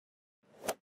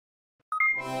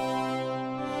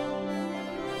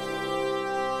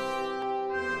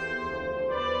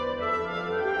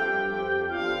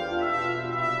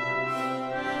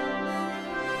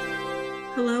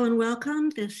Hello and welcome.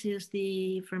 This is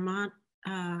the Vermont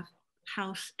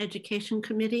House Education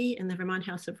Committee in the Vermont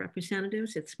House of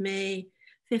Representatives. It's May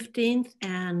 15th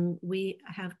and we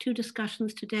have two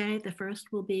discussions today. The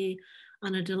first will be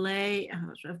on a delay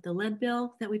of the lead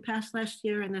bill that we passed last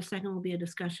year, and the second will be a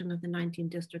discussion of the 19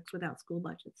 districts without school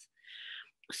budgets.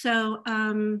 So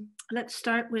let's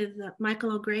start with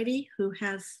Michael O'Grady, who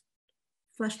has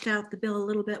fleshed out the bill a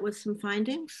little bit with some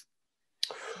findings.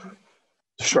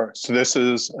 Sure. So this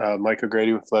is Mike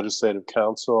O'Grady with Legislative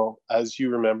Counsel. As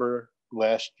you remember,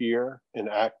 last year in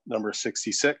Act number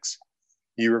 66,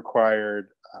 you required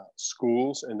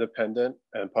schools, independent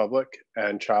and public,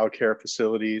 and childcare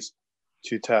facilities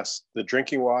to test the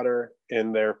drinking water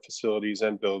in their facilities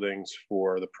and buildings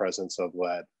for the presence of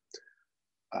lead.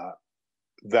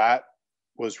 That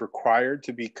was required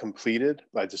to be completed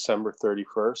by December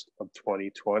 31st of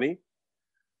 2020.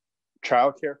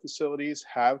 Childcare facilities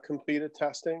have completed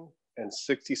testing, and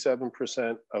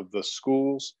 67% of the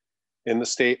schools in the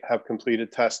state have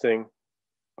completed testing,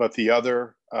 but the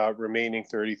other remaining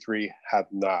 33 have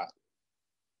not.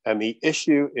 And the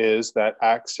issue is that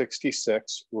Act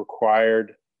 66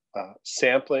 required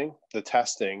sampling, the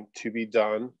testing, to be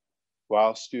done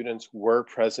while students were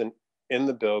present in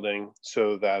the building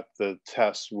so that the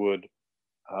tests would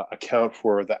account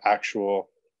for the actual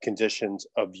conditions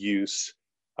of use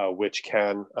which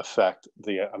can affect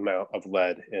the amount of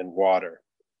lead in water.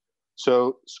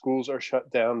 So schools are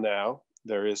shut down now.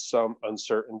 There is some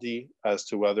uncertainty as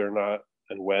to whether or not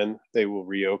and when they will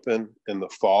reopen in the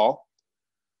fall.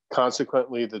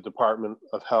 Consequently, the Department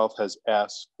of Health has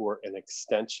asked for an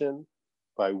extension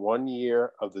by 1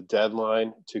 year of the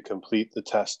deadline to complete the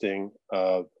testing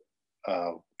of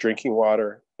drinking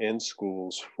water in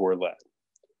schools for lead.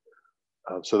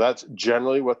 So that's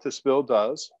generally what this bill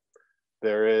does.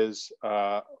 There is,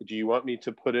 do you want me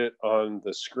to put it on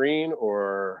the screen,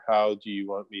 or how do you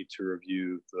want me to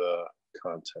review the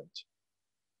content?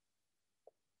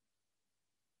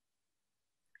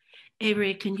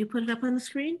 Avery, can you put it up on the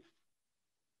screen?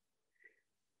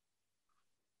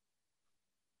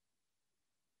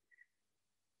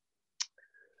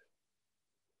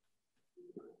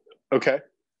 Okay.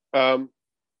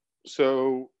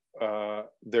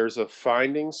 There's a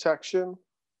findings section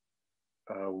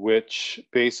which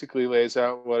basically lays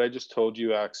out what I just told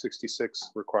you. Act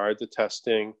 66 required the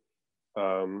testing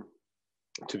to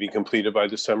be completed by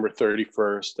December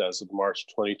 31st. As of March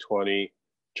 2020,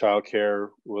 childcare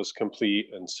was complete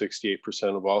in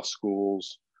 68% of all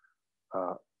schools.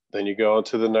 Then you go on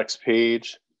to the next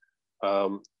page.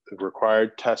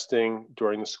 Required testing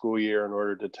during the school year in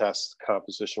order to test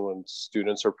composition when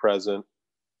students are present.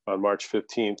 On March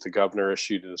 15th, the governor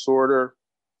issued this order.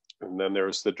 And then there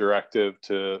was the directive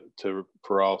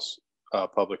for all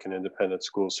public and independent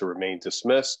schools to remain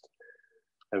dismissed.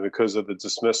 And because of the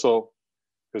dismissal,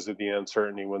 because of the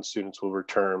uncertainty when students will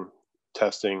return,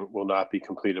 testing will not be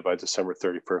completed by December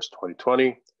 31st,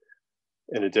 2020.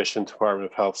 In addition, Department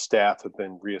of Health staff have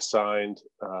been reassigned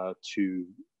to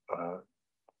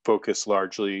focus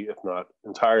largely, if not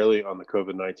entirely, on the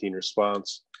COVID-19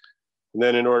 response. And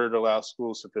then in order to allow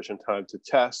schools sufficient time to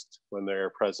test when they are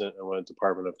present and when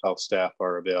Department of Health staff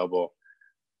are available,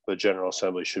 the General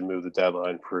Assembly should move the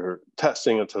deadline for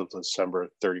testing until December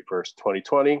 31st,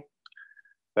 2020.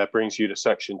 That brings you to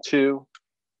Section 2.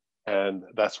 And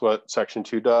that's what Section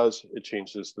 2 does. It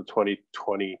changes the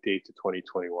 2020 date to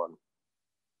 2021.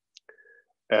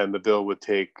 And the bill would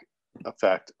take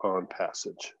effect on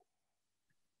passage.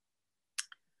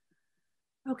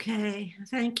 Okay,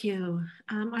 thank you.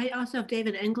 I also have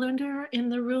David Englander in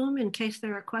the room in case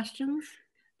there are questions.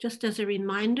 Just as a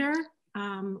reminder,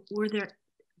 all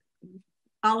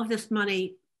of this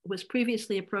money was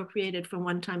previously appropriated from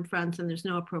one-time funds, and there's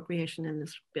no appropriation in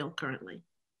this bill currently.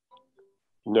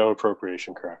 No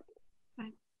appropriation, correct.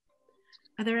 Okay.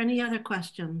 Are there any other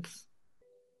questions?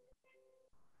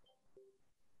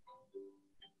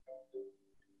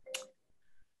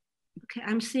 Okay,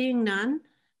 I'm seeing none.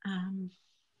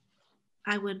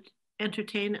 I would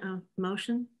entertain a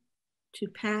motion to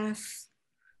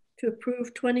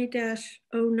approve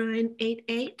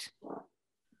 20-0988.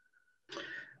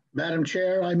 Madam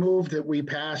Chair, I move that we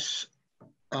pass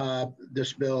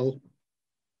this bill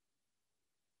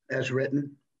as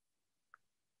written.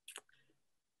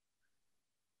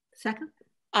 Second?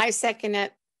 I second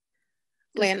it.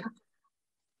 Lynn.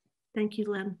 Thank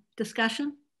you, Lynn.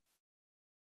 Discussion?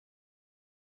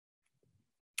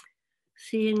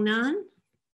 Seeing none,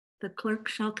 the clerk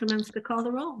shall commence to call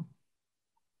the roll.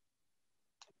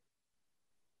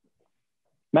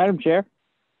 Madam Chair?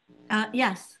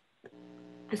 Yes.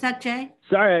 Is that Jay?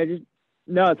 Sorry,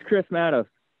 no, it's Chris Matos.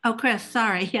 Oh, Chris,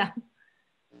 sorry. Yeah.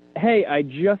 Hey, I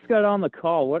just got on the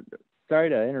call. What? Sorry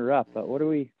to interrupt, but what are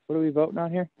we voting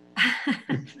on here?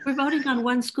 We're voting on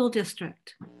one school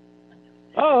district.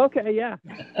 Oh, okay, yeah.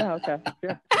 Yeah, okay,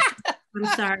 sure. I'm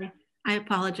sorry. I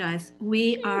apologize.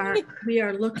 We are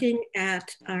looking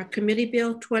at our committee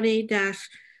bill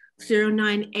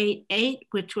 20-0988,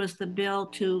 which was the bill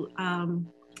to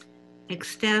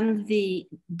extend the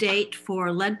date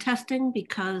for lead testing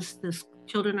because the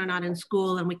children are not in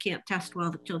school and we can't test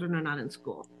while the children are not in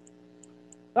school.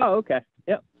 Oh, okay.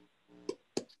 Yep.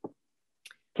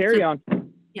 Carry on.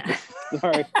 Yeah.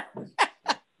 Sorry.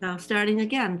 So starting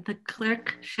again, the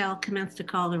clerk shall commence to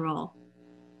call the roll.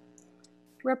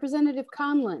 Representative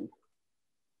Conlon.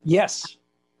 Yes.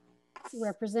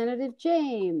 Representative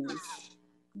James.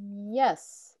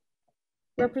 Yes.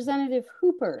 Representative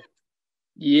Hooper.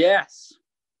 Yes.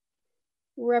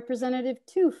 Representative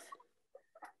Toof.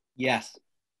 Yes.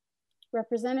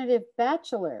 Representative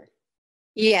Batchelor.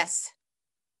 Yes.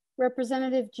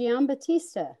 Representative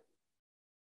Giambattista.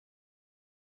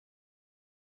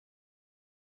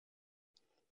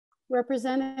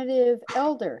 Representative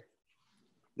Elder.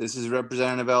 This is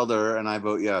Representative Elder, and I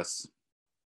vote yes.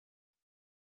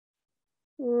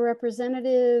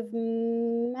 Representative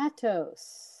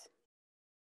Matos.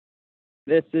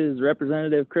 This is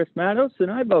Representative Chris Matos,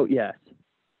 and I vote yes.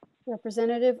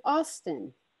 Representative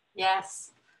Austin.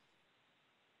 Yes.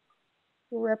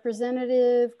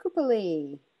 Representative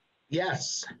Kupali.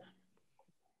 Yes.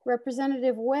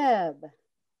 Representative Webb.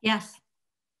 Yes.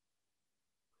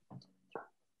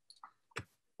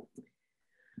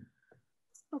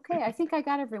 Okay, I think I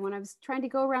got everyone. I was trying to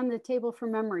go around the table for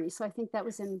memory, so I think that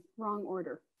was in wrong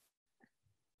order.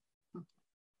 I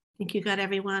think you got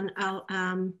everyone.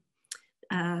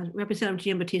 Representative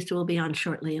Giambattista will be on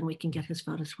shortly and we can get his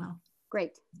vote as well.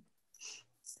 Great.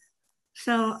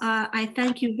 So I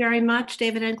thank you very much,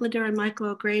 David Englander and Michael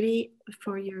O'Grady,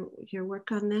 for your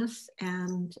work on this.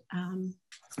 And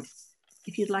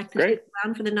if you'd like to stick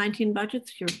around for the 19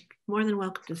 budgets, you're more than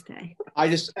welcome to stay.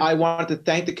 I wanted to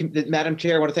thank Madam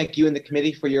Chair. I want to thank you and the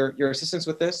committee for your assistance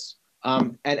with this.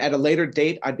 And at a later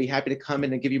date, I'd be happy to come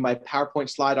in and give you my PowerPoint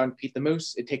slide on Pete the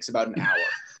Moose. It takes about an hour.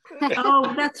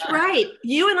 Oh, that's right.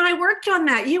 You and I worked on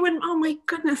that. Oh my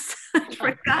goodness, I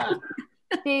forgot.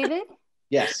 David?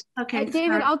 Yes. Okay.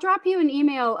 David, I'll drop you an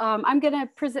email. I'm going to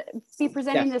be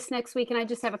presenting this next week, and I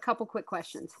just have a couple quick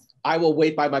questions. I will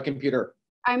wait by my computer.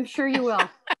 I'm sure you will.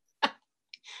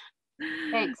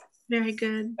 Thanks. Very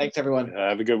good. Thanks, everyone.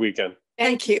 Have a good weekend.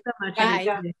 Thank you so much.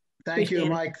 Bye. Thank you,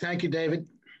 Mike. Thank you, David.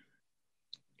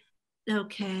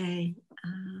 Okay.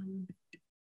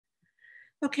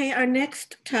 Okay, our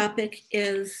next topic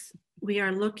is we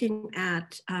are looking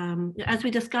at, as we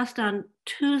discussed on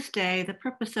Tuesday, the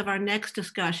purpose of our next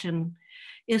discussion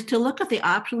is to look at the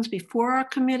options before our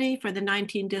committee for the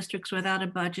 19 districts without a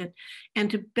budget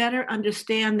and to better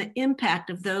understand the impact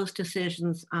of those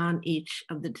decisions on each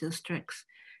of the districts.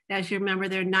 As you remember,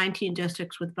 there are 19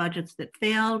 districts with budgets that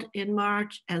failed in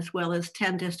March, as well as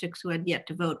 10 districts who had yet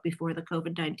to vote before the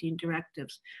COVID-19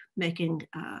 directives, making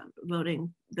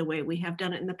voting the way we have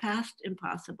done it in the past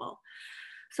impossible.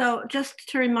 So just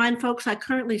to remind folks, I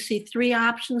currently see 3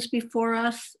 options before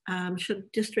us.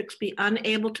 Should districts be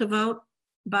unable to vote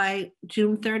by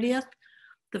June 30th.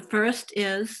 The first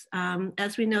is,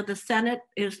 as we know, the Senate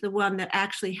is the one that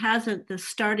actually hasn't the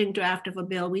starting draft of a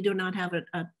bill. We do not have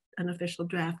an official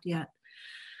draft yet.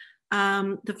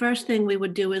 The first thing we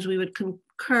would do is we would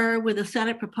concur with the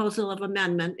Senate proposal of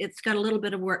amendment. It's got a little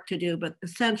bit of work to do, but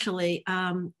essentially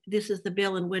this is the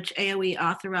bill in which AOE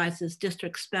authorizes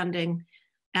district spending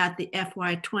at the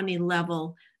FY20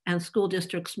 level, and school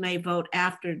districts may vote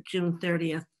after June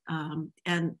 30th,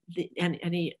 and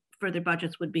any further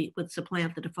budgets would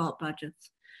supplant the default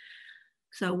budgets.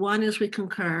 So one is we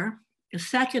concur. The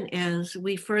second is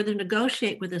we further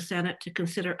negotiate with the Senate to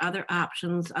consider other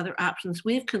options. Other options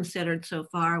we've considered so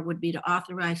far would be to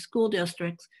authorize school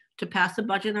districts to pass a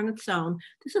budget on its own.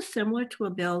 This is similar to a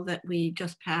bill that we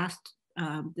just passed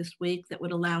this week that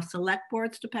would allow select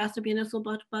boards to pass a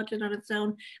municipal budget on its own.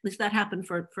 At least that happened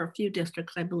for a few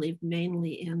districts, I believe,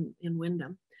 mainly in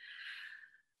Wyndham.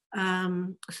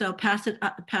 So pass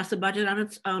a budget on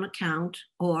its own account,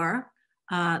 or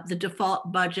the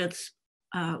default budgets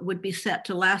would be set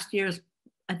to last year's,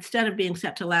 instead of being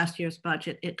set to last year's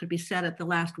budget, it could be set at the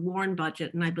last warn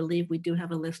budget. And I believe we do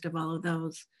have a list of all of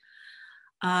those.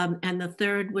 And the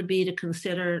third would be to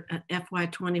consider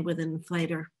FY20 with an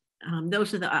inflator.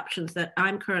 Those are the options that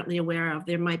I'm currently aware of.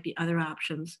 There might be other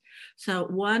options. So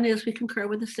one is we concur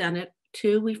with the Senate.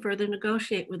 2, we further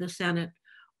negotiate with the Senate.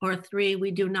 Or 3,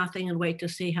 we do nothing and wait to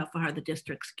see how far the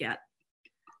districts get.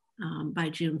 by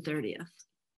June 30th.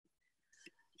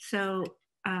 So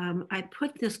I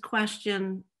put this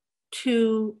question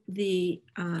to the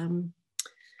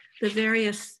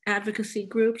various advocacy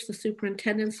groups, the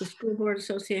superintendents, the school board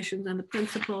associations, and the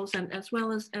principals, and as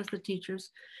well as the teachers,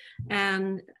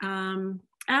 and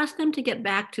asked them to get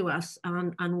back to us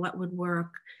on what would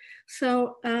work.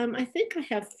 So I think I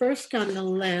have first on the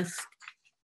list,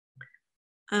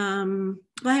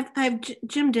 I have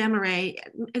Jim Demaray.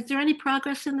 Is there any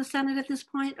progress in the Senate at this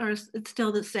point, or is it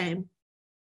still the same?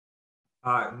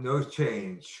 No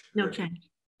change. No change.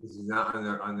 This is not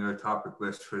on their topic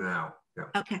list for now. Yeah.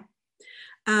 Okay.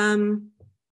 I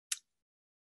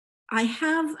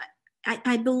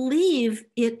believe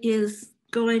it is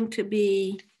going to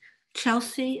be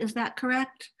Chelsea, is that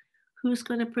correct? Who's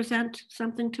going to present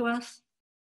something to us?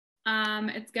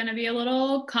 It's going to be a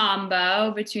little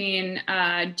combo between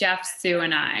Jeff, Sue,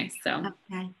 and I. So.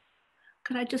 Okay.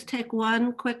 Could I just take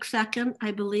one quick second?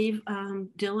 I believe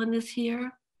Dylan is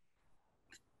here.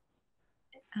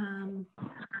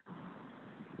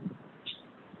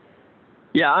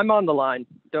 Yeah, I'm on the line.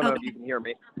 Don't know if you can hear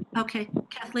me. Okay,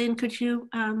 Kathleen, could you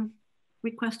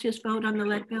request his vote on the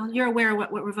lead bill? You're aware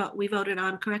of what we voted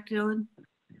on, correct, Dylan?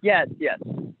 Yes, yes.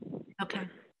 Okay.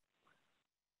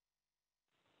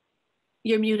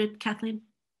 You're muted, Kathleen.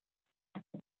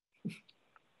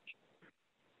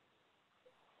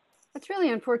 That's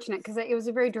really unfortunate because it was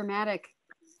a very dramatic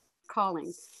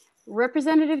calling.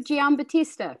 Representative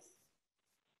Giambattista.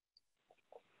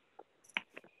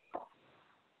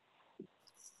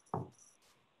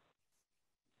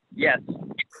 Yes.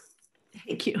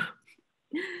 Thank you.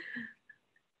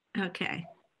 Okay.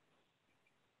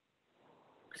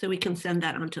 So we can send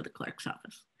that on to the clerk's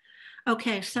office.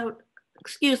 Okay, so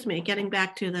excuse me, getting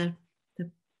back to the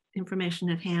information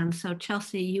at hand. So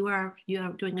Chelsea, you are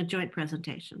doing a joint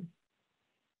presentation.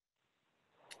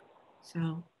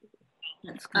 So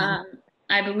let's go.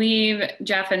 I believe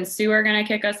Jeff and Sue are going to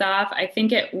kick us off. I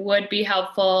think it would be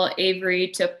helpful, Avery,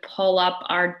 to pull up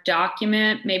our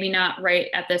document, maybe not right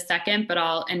at this second, but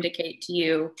I'll indicate to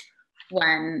you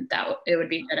when it would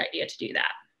be a good idea to do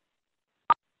that.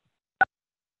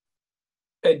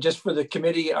 And just for the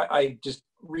committee, I just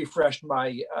refreshed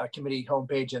my committee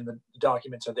homepage, and the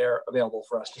documents are there available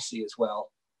for us to see as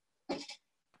well.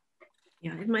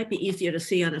 Yeah, it might be easier to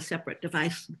see on a separate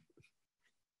device.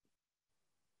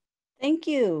 Thank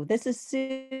you. This is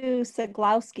Sue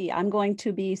Seglowski. I'm going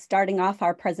to be starting off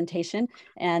our presentation,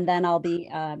 and then I'll be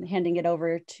handing it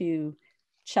over to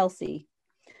Chelsea.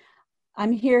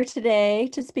 I'm here today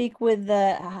to speak with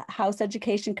the House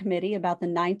Education Committee about the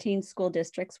 19 school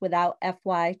districts without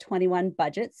FY21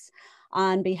 budgets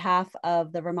on behalf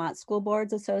of the Vermont School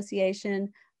Boards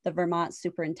Association, the Vermont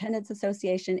Superintendents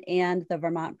Association, and the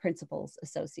Vermont Principals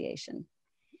Association.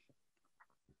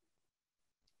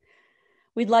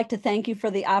 We'd like to thank you for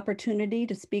the opportunity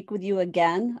to speak with you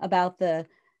again about the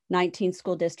 19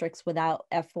 school districts without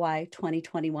FY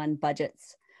 2021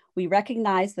 budgets. We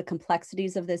recognize the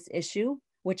complexities of this issue,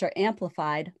 which are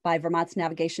amplified by Vermont's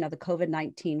navigation of the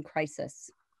COVID-19 crisis.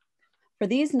 For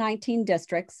these 19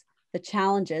 districts, the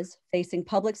challenges facing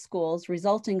public schools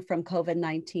resulting from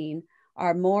COVID-19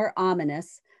 are more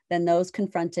ominous than those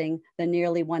confronting the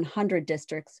nearly 100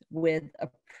 districts with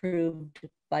approved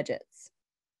budgets.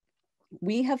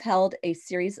 We have held a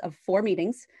series of 4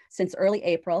 meetings since early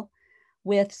April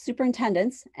with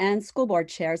superintendents and school board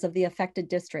chairs of the affected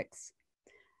districts.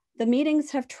 The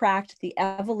meetings have tracked the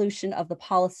evolution of the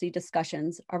policy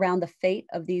discussions around the fate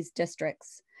of these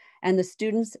districts and the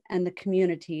students and the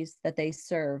communities that they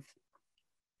serve.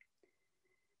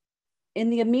 In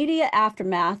the immediate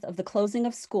aftermath of the closing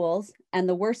of schools and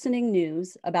the worsening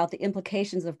news about the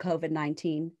implications of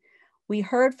COVID-19, we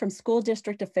heard from school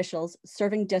district officials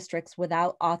serving districts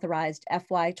without authorized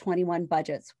FY21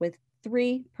 budgets with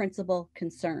 3 principal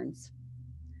concerns.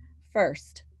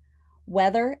 First,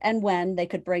 whether and when they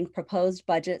could bring proposed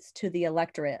budgets to the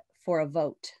electorate for a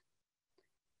vote.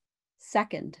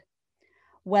 Second,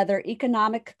 whether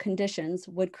economic conditions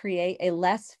would create a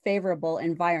less favorable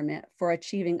environment for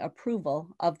achieving approval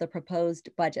of the proposed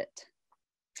budget.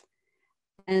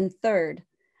 And third,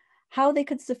 how they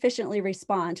could sufficiently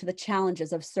respond to the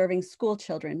challenges of serving school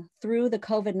children through the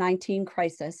COVID-19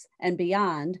 crisis and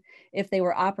beyond if they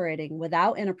were operating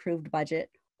without an approved budget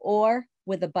or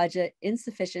with a budget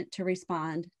insufficient to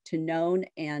respond to known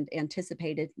and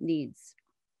anticipated needs.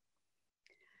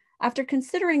 After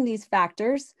considering these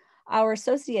factors, our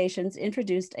associations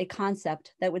introduced a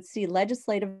concept that would see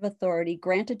legislative authority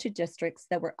granted to districts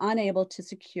that were unable to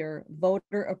secure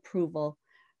voter approval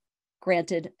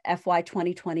granted FY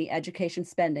 2020 education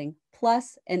spending,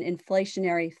 plus an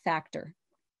inflationary factor.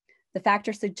 The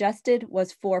factor suggested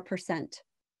was 4%.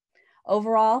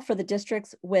 Overall, for the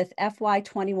districts with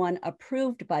FY21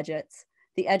 approved budgets,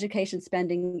 the education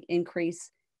spending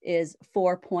increase is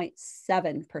 4.7%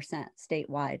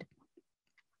 statewide.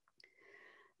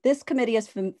 This committee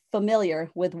is familiar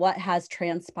with what has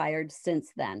transpired since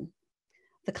then.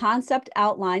 The concept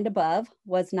outlined above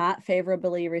was not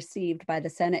favorably received by the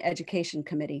Senate Education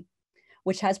Committee,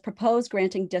 which has proposed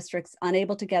granting districts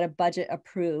unable to get a budget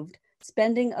approved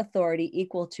spending authority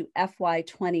equal to FY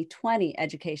 2020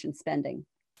 education spending.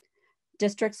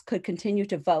 Districts could continue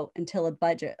to vote until a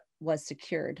budget was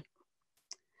secured.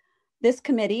 This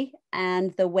committee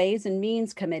and the Ways and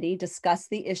Means Committee discussed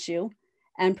the issue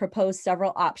and proposed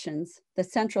several options, the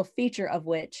central feature of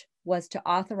which was to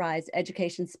authorize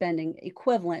education spending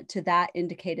equivalent to that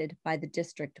indicated by the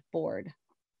district board.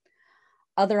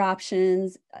 Other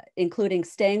options, including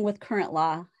staying with current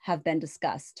law, have been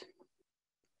discussed.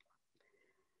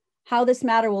 How this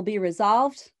matter will be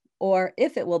resolved, or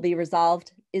if it will be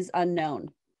resolved, is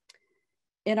unknown.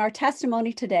 In our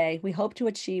testimony today, we hope to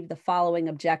achieve the following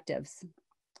objectives.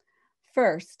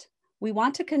 First, we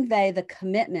want to convey the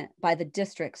commitment by the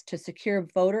districts to secure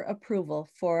voter approval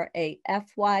for a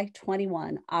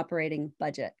FY21 operating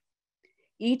budget.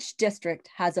 Each district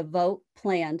has a vote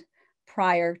planned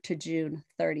prior to June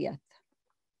 30th.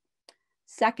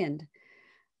 Second,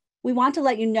 we want to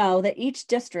let you know that each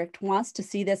district wants to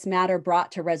see this matter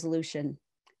brought to resolution.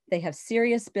 They have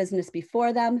serious business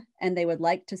before them, and they would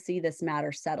like to see this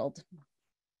matter settled.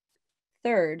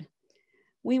 Third,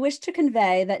 we wish to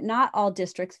convey that not all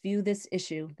districts view this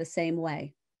issue the same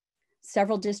way.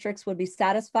 Several districts would be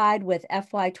satisfied with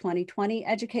FY 2020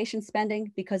 education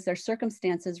spending because their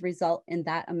circumstances result in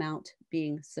that amount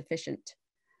being sufficient.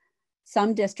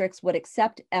 Some districts would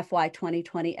accept FY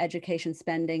 2020 education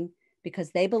spending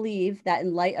because they believe that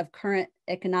in light of current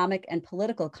economic and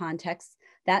political contexts,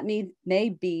 that may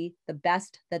be the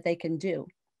best that they can do.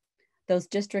 Those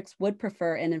districts would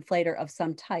prefer an inflator of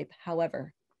some type,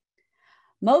 however.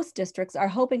 Most districts are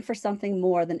hoping for something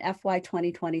more than FY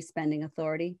 2020 spending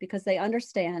authority because they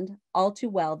understand all too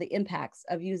well the impacts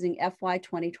of using FY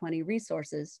 2020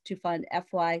 resources to fund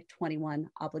FY 21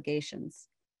 obligations.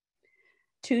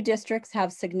 2 districts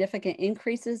have significant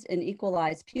increases in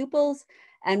equalized pupils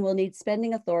and will need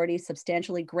spending authority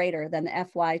substantially greater than the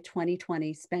FY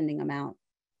 2020 spending amount.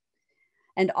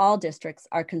 And all districts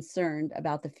are concerned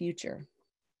about the future.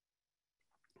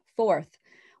 Fourth,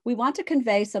 we want to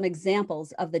convey some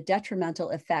examples of the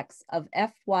detrimental effects of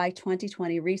FY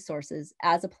 2020 resources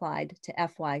as applied to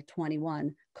FY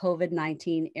 21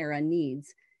 COVID-19 era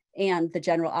needs and the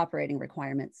general operating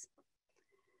requirements.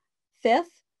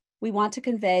 Fifth, we want to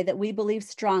convey that we believe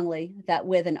strongly that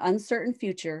with an uncertain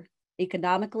future,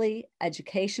 economically,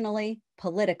 educationally,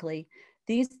 politically,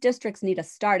 these districts need a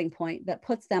starting point that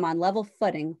puts them on level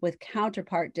footing with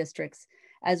counterpart districts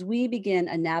as we begin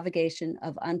a navigation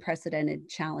of unprecedented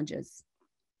challenges.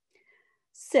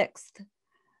 Sixth,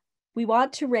 we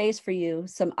want to raise for you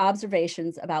some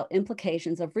observations about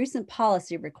implications of recent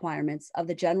policy requirements of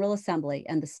the General Assembly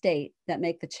and the state that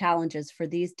make the challenges for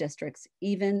these districts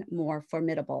even more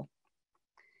formidable.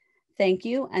 Thank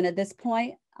you, and at this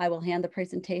point, I will hand the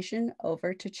presentation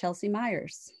over to Chelsea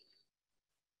Myers.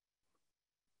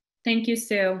 Thank you,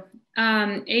 Sue.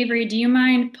 Avery, do you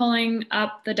mind pulling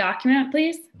up the document,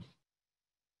 please?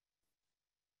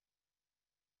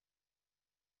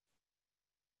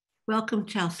 Welcome,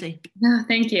 Chelsea. No,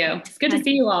 thank you. It's good to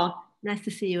see you all. Nice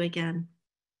to see you again.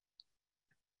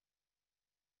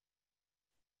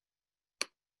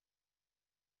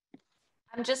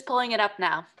 I'm just pulling it up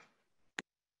now.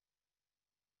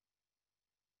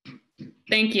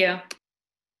 Thank you.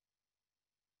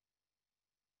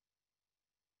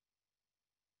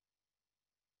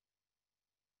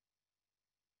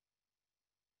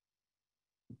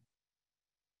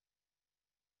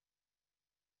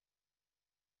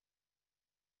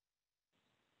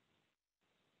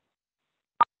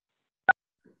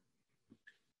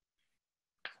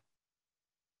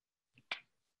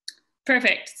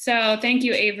 Perfect. So thank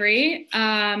you, Avery.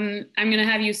 I'm going to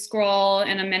have you scroll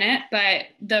in a minute, but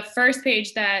the first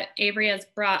page that Avery has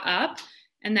brought up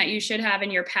and that you should have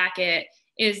in your packet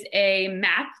is a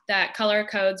map that color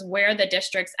codes where the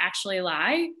districts actually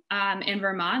lie in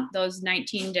Vermont, those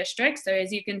 19 districts. So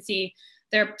as you can see,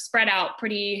 they're spread out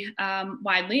pretty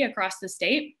widely across the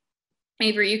state.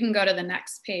 Avery, you can go to the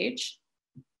next page.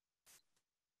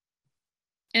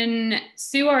 And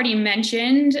Sue already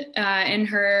mentioned in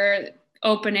her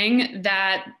opening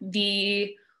that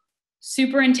the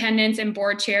superintendents and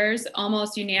board chairs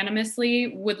almost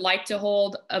unanimously would like to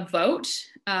hold a vote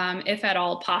if at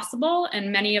all possible,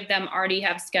 and many of them already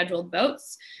have scheduled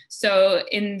votes. So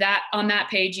on that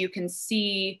page, you can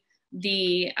see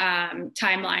the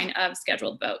timeline of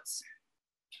scheduled votes.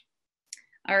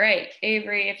 All right,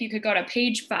 Avery, if you could go to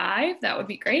page 5, that would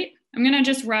be great. I'm gonna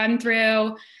just run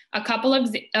through a couple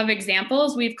of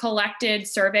examples. We've collected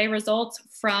survey results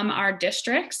from our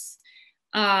districts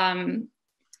that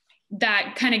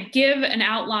kind of give an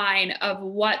outline of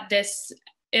what this,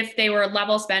 if they were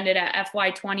level spended at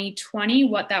FY 2020,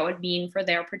 what that would mean for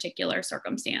their particular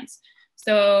circumstance.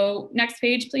 So next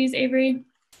page, please, Avery.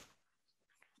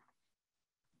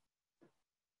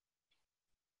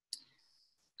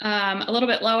 A little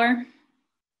bit lower.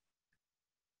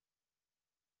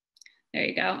 There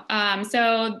you go.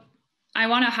 So I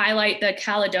want to highlight the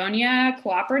Caledonia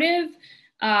Cooperative.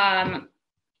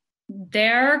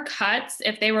 Their cuts,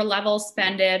 if they were level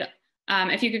spended,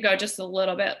 if you could go just a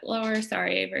little bit lower,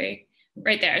 sorry, Avery,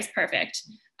 right there is perfect.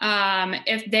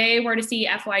 If they were to see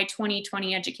FY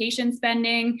 2020 education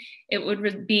spending, it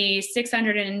would be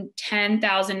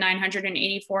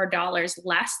 $610,984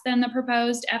 less than the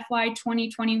proposed FY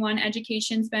 2021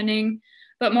 education spending.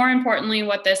 But more importantly,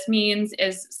 what this means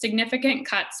is significant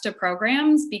cuts to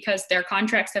programs because their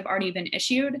contracts have already been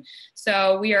issued.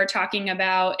 So we are talking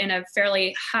about, in a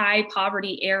fairly high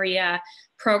poverty area,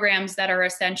 programs that are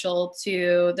essential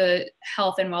to the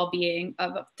health and well-being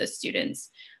of the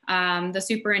students. The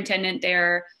superintendent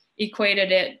there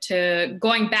equated it to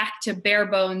going back to bare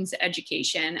bones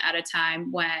education at a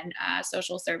time when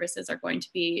social services are going to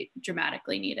be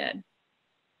dramatically needed.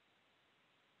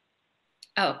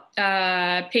 Oh,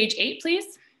 page 8, please.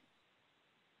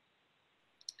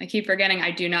 I keep forgetting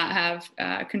I do not have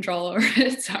control over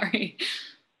it, sorry.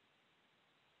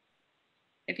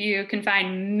 If you can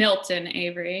find Milton,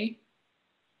 Avery.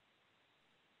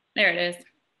 There it is.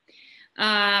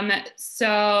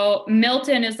 So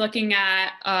Milton is looking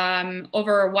at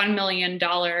over $1 million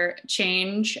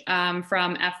change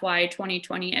from FY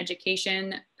 2020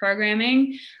 education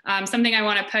programming. Something I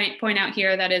want to point out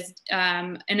here that is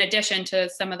in addition to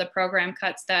some of the program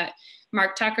cuts that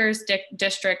Mark Tucker's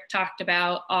district talked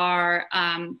about are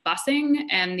busing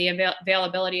and the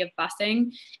availability of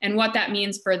busing. And what that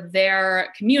means for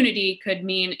their community could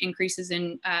mean increases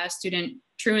in student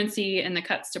truancy, and the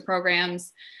cuts to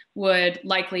programs would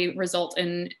likely result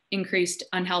in increased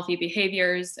unhealthy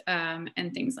behaviors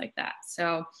and things like that.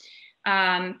 So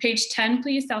page 10,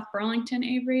 please, South Burlington,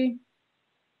 Avery.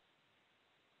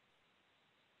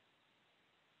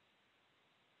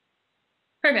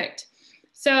 Perfect.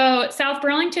 So South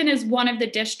Burlington is one of the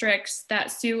districts that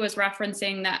Sue was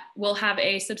referencing that will have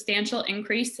a substantial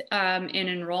increase in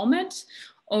enrollment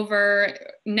over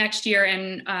next year,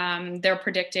 and they're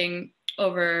predicting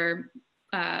over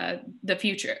the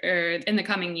future, or in the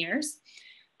coming years.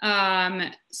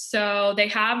 So they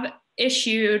have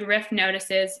issued RIF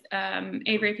notices.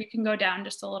 Avery, if you can go down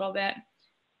just a little bit.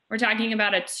 We're talking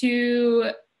about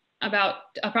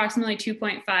approximately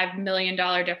 $2.5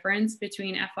 million difference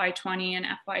between FY 20 and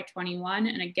FY 21.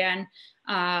 And again,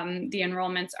 the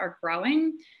enrollments are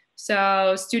growing.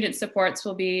 So student supports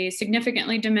will be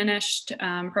significantly diminished,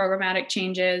 programmatic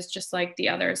changes, just like the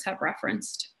others have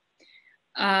referenced.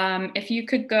 If you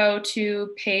could go to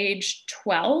page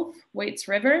 12, Waits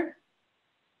River.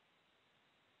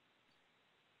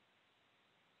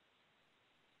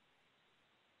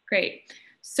 Great.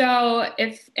 So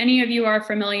if any of you are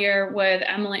familiar with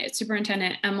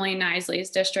Superintendent Emily Knisely's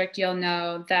district, you'll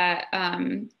know that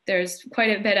there's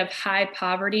quite a bit of high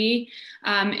poverty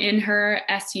in her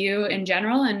SU in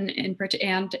general, and in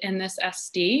this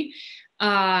SD.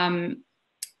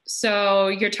 So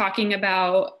you're talking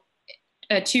about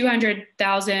a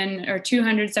 $200,000 or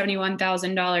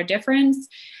 $271,000 difference.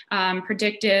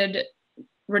 Predicted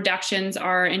reductions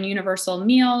are in universal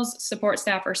meals, support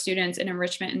staff or students, and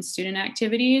enrichment and student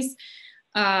activities.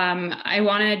 I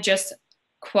want to just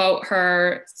quote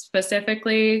her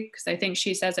specifically because I think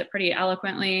she says it pretty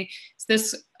eloquently.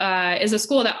 This is a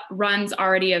school that runs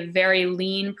already a very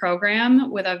lean program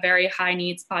with a very high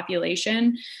needs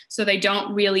population. So they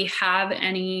don't really have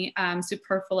any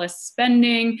superfluous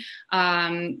spending,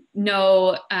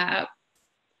 no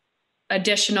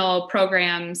additional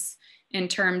programs in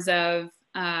terms of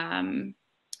right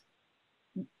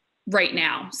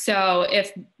now. So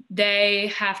if they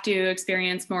have to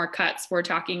experience more cuts, we're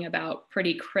talking about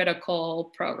pretty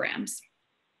critical programs.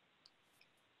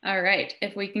 All right,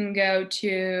 if we can go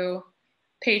to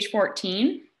page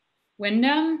 14,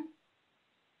 Wyndham.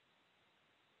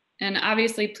 And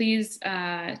obviously, please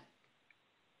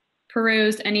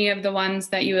peruse any of the ones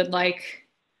that you would like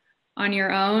on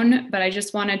your own, but I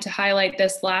just wanted to highlight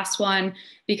this last one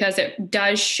because it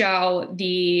does show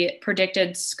the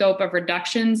predicted scope of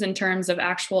reductions in terms of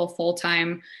actual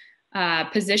full-time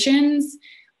positions.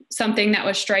 Something that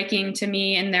was striking to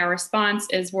me in their response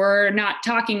is we're not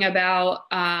talking about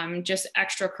just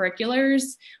extracurriculars.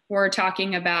 We're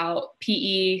talking about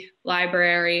PE,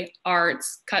 library,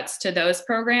 arts, cuts to those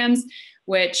programs,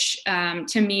 which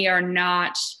to me are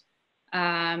not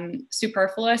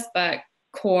superfluous, but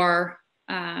core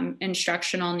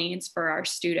instructional needs for our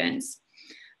students.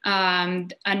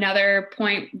 Another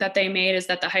point that they made is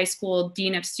that the high school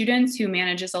dean of students, who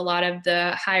manages a lot of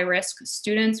the high risk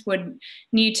students, would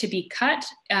need to be cut,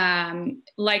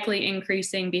 likely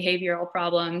increasing behavioral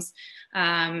problems,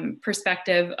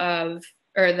 perspective of,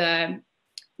 or the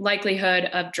likelihood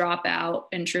of dropout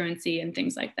and truancy and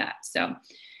things like that. So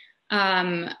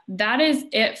that is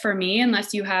it for me,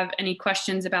 unless you have any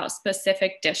questions about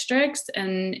specific districts.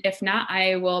 And if not,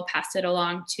 I will pass it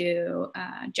along to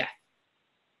Jeff.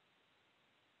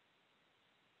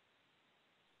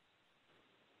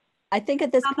 I think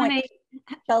at this point,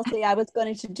 Chelsea, I was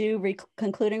going to do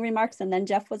concluding remarks and then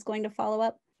Jeff was going to follow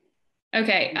up.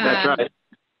 Okay. That's right.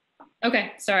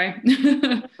 Okay, sorry.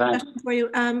 Question for you.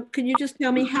 Can you just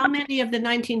tell me how many of the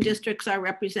 19 districts are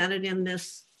represented in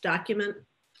this document?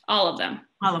 All of them.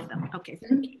 All of them. Okay,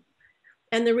 thank you.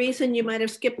 And the reason you might have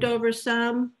skipped over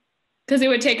some? Because it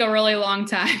would take a really long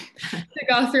time to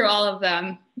go through all of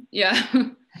them. Yeah.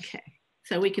 Okay.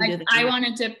 So we can do that. I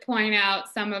wanted to point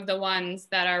out some of the ones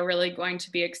that are really going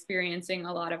to be experiencing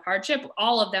a lot of hardship.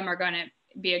 All of them are going to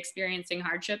be experiencing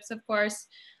hardships, of course.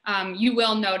 You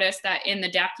will notice that in the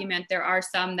document, there are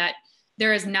some that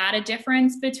there is not a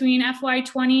difference between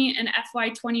FY20 and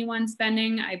FY21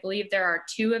 spending. I believe there are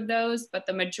 2 of those, but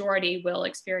the majority will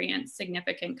experience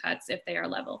significant cuts if they are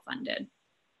level funded.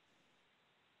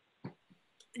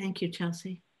 Thank you,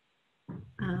 Chelsea.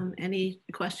 Any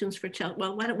questions for Chelsea?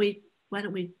 Well, why don't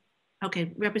we,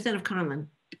 okay, Representative Conlon.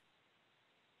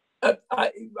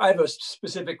 I have a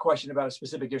specific question about a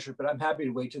specific issue, but I'm happy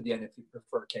to wait to the end if you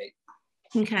prefer, Kate.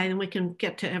 Okay, then we can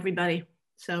get to everybody.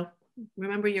 So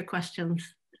remember your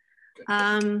questions.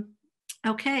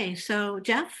 Okay, so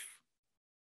Jeff?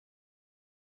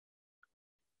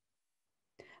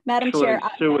 Madam Chair.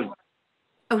 Sue.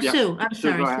 Yeah. Sue, I'm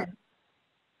sorry.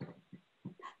 Sue.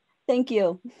 Thank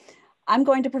you. I'm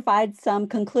going to provide some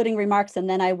concluding remarks and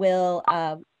then I will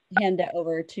hand it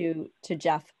over to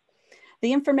Jeff.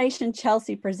 The information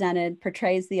Chelsea presented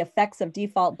portrays the effects of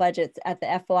default budgets at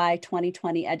the FY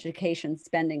 2020 education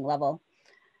spending level.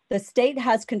 The state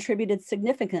has contributed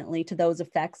significantly to those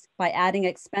effects by adding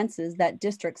expenses that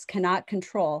districts cannot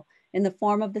control in the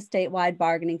form of the statewide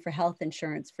bargaining for health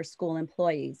insurance for school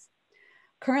employees.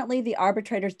 Currently, the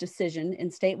arbitrator's decision in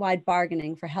statewide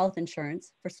bargaining for health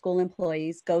insurance for school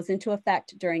employees goes into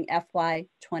effect during FY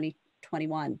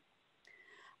 2021.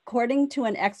 According to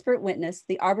an expert witness,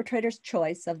 the arbitrator's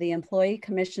choice of the employee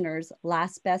commissioner's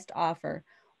last best offer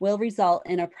will result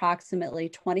in approximately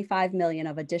 $25 million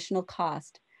of additional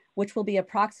cost, which will be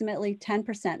approximately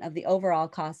 10% of the overall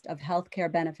cost of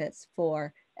healthcare benefits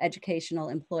for educational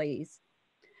employees.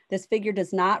 This figure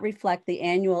does not reflect the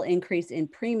annual increase in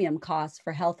premium costs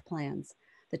for health plans.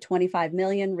 The $25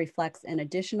 million reflects an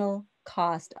additional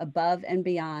cost above and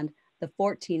beyond the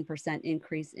 14%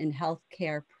 increase in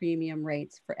healthcare premium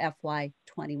rates for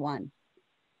FY21.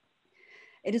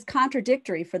 It is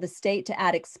contradictory for the state to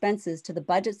add expenses to the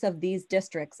budgets of these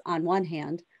districts on one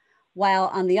hand,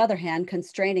 while on the other hand,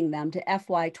 constraining them to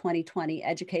FY 2020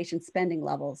 education spending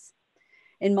levels.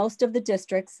 In most of the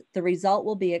districts, the result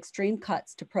will be extreme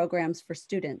cuts to programs for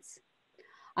students.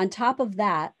 On top of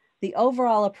that, the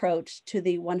overall approach to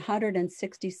the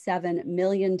 $167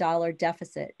 million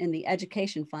deficit in the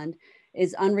education fund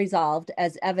is unresolved,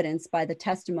 as evidenced by the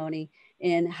testimony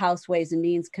in House Ways and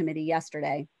Means Committee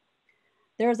yesterday.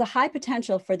 There is a high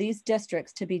potential for these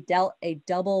districts to be dealt a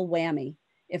double whammy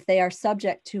if they are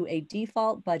subject to a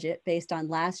default budget based on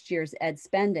last year's ed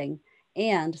spending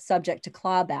and subject to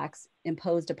clawbacks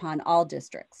imposed upon all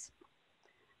districts.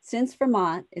 Since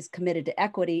Vermont is committed to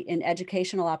equity in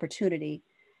educational opportunity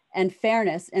and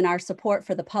fairness in our support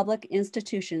for the public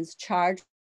institutions charged,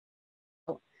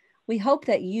 we hope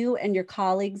that you and your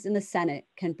colleagues in the Senate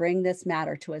can bring this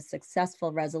matter to a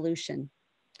successful resolution.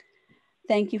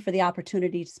 Thank you for the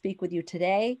opportunity to speak with you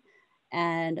today.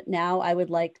 And now I would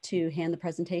like to hand the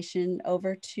presentation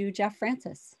over to Jeff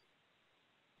Francis.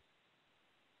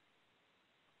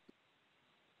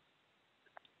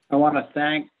 I want to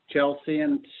thank Chelsea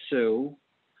and Sue.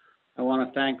 I want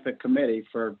to thank the committee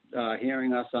for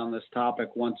hearing us on this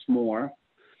topic once more.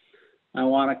 I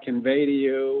want to convey to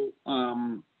you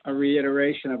a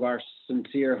reiteration of our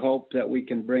sincere hope that we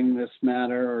can bring this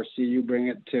matter or see you bring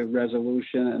it to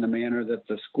resolution in a manner that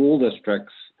the school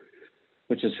districts,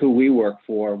 which is who we work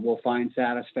for, will find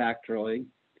satisfactorily.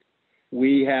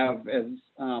 We have, as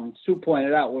Sue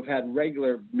pointed out, we've had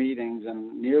regular meetings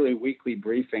and nearly weekly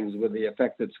briefings with the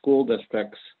affected school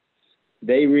districts.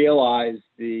 They realize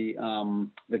the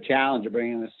challenge of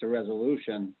bringing this to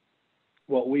resolution.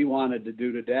 What we wanted to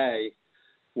do today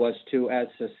was to, as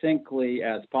succinctly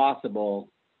as possible,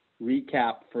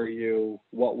 recap for you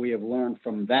what we have learned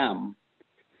from them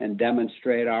and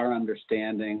demonstrate our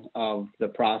understanding of the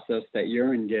process that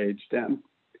you're engaged in.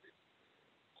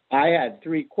 I had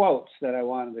 3 quotes that I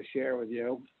wanted to share with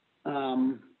you.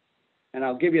 And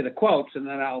I'll give you the quotes and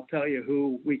then I'll tell you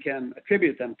who we can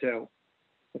attribute them to.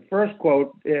 The first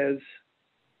quote is,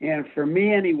 "And for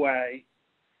me anyway,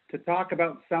 to talk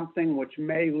about something which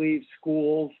may leave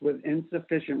schools with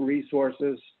insufficient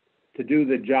resources to do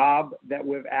the job that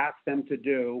we've asked them to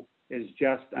do is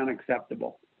just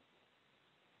unacceptable."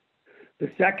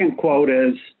 The second quote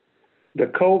is, "The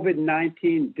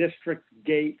COVID-19 district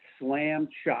gate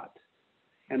slammed shut,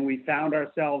 and we found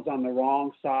ourselves on the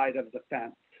wrong side of the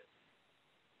fence."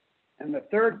 And the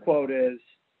third quote is,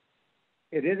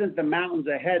 "It isn't the mountains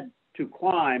ahead to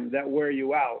climb that wear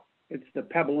you out, it's the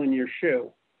pebble in your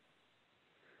shoe."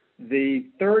 The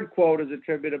third quote is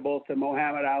attributable to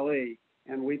Muhammad Ali,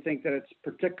 and we think that it's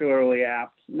particularly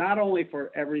apt, not only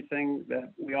for everything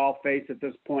that we all face at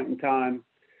this point in time,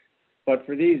 but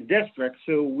for these districts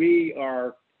who we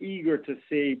are eager to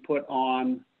see put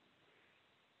on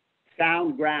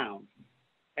sound ground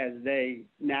as they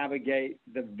navigate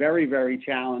the very, very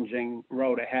challenging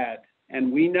road ahead.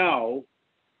 And we know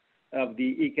of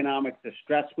the economic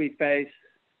distress we face.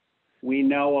 We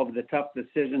know of the tough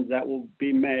decisions that will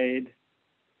be made.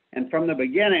 And from the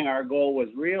beginning, our goal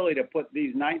was really to put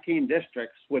these 19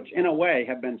 districts, which in a way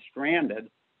have been stranded,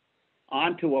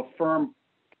 onto a firm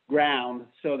ground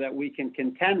so that we can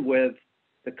contend with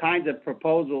the kinds of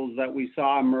proposals that we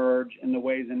saw emerge in the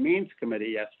Ways and Means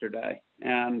Committee yesterday.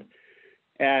 And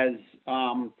as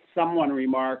someone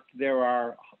remarked, there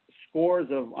are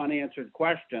scores of unanswered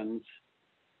questions.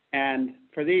 And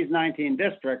for these 19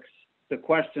 districts, the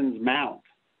questions mount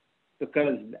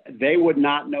because they would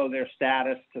not know their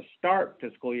status to start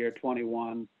fiscal year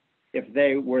 21 if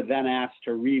they were then asked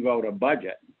to revote a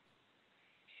budget.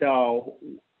 So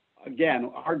again,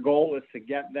 our goal is to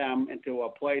get them into a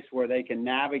place where they can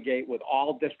navigate with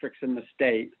all districts in the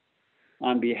state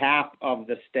on behalf of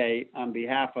the state, on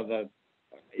behalf of the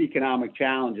economic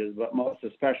challenges, but most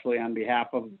especially on behalf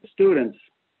of the students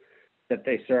that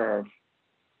they serve.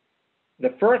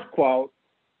 The first quote,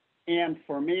 "And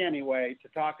for me anyway, to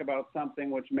talk about something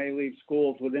which may leave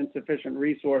schools with insufficient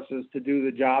resources to do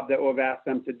the job that we've asked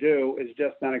them to do is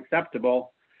just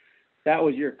unacceptable." That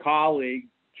was your colleague,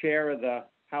 chair of the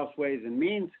House Ways and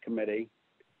Means Committee,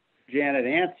 Janet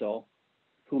Ansell,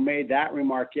 who made that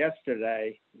remark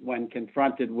yesterday when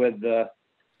confronted with the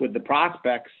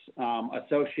prospects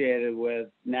associated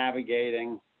with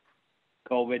navigating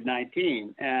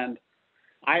COVID-19. And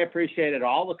I appreciated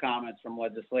all the comments from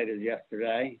legislators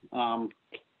yesterday,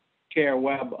 Chair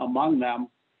Webb among them,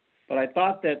 but I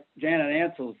thought that Janet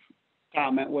Ansell's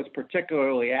comment was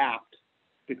particularly apt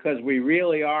because we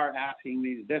really are asking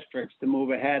these districts to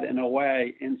move ahead in a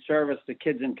way in service to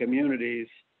kids and communities,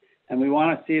 and we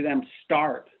want to see them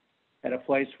start at a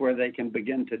place where they can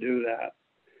begin to do that.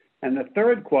 And the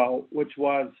third quote, which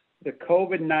was, "The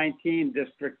COVID-19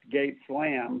 district gate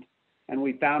slammed, and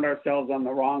we found ourselves on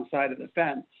the wrong side of the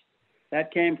fence,"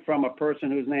 that came from a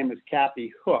person whose name is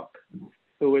Kathy Hook,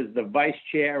 who is the vice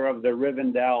chair of the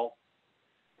Rivendell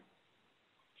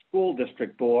School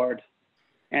District Board.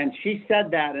 And she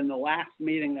said that in the last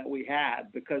meeting that we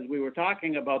had, because we were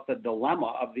talking about the dilemma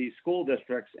of these school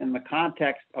districts in the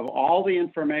context of all the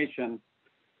information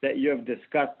that you have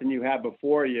discussed and you have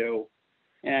before you.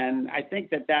 And I think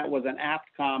that that was an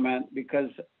apt comment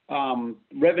because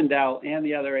Rivendell and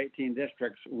the other 18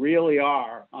 districts really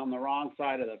are on the wrong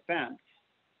side of the fence.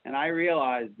 And I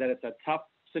realize that it's a tough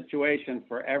situation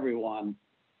for everyone.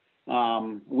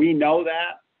 We know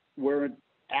that. We're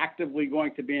actively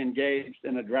going to be engaged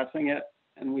in addressing it.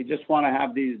 And we just want to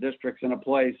have these districts in a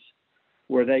place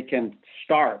where they can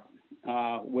start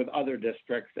with other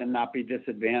districts and not be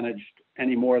disadvantaged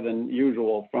any more than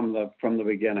usual from the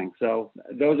beginning. So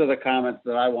those are the comments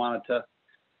that I wanted to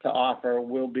offer.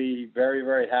 We'll be very,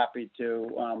 very happy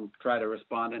to try to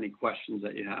respond to any questions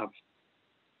that you have.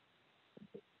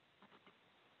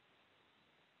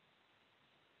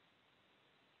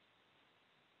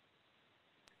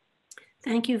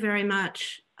 Thank you very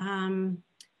much.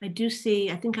 I do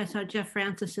see, I think I saw Jeff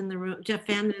Francis in the room, Jeff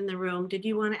Fannin in the room. Did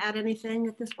you want to add anything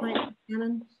at this point,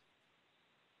 Fannin?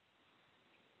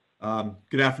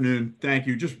 Good afternoon. Thank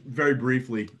you. Just very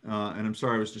briefly, and I'm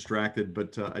sorry I was distracted,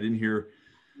 but I didn't hear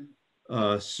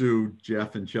Sue,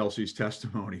 Jeff, and Chelsea's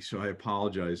testimony, so I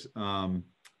apologize.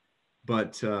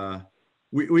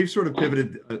 We've sort of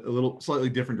pivoted a little slightly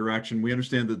different direction. We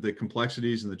understand that the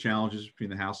complexities and the challenges between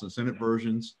the House and Senate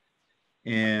versions,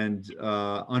 and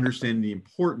understanding the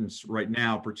importance right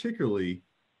now, particularly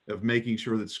of making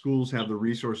sure that schools have the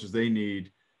resources they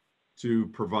need to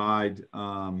provide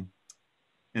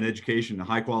an education, a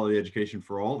high quality education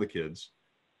for all the kids.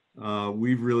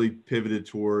 We've really pivoted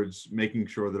towards making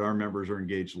sure that our members are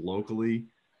engaged locally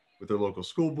with their local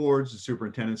school boards, the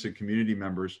superintendents, and community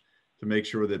members to make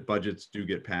sure that budgets do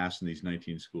get passed in these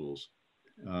 19 schools.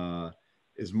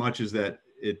 As much as that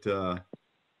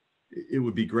it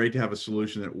would be great to have a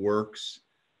solution that works,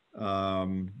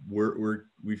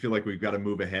 we feel like we've got to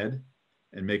move ahead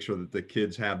and make sure that the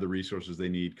kids have the resources they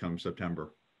need come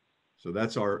September. So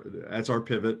that's our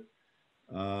pivot.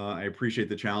 I appreciate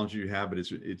the challenge you have, but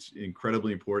it's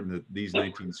incredibly important that these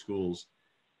 19 schools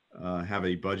have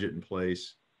a budget in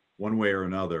place one way or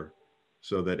another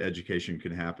so that education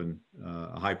can happen,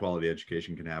 a high quality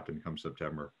education can happen come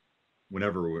September,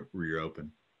 whenever we're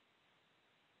open,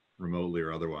 remotely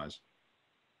or otherwise.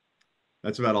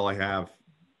 That's about all I have,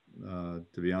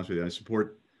 to be honest with you. I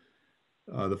support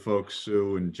the folks,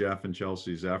 Sue and Jeff and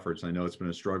Chelsea's efforts. I know it's been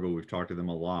a struggle. We've talked to them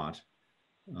a lot.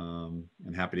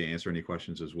 And happy to answer any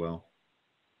questions as well.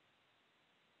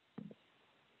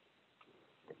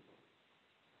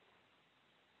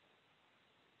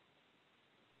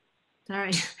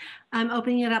 Sorry, I'm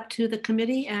opening it up to the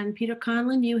committee, and Peter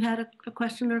Conlon, you had a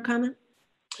question or a comment?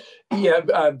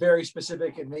 Yeah, very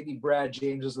specific, and maybe Brad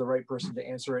James is the right person to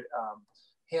answer it.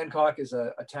 Hancock is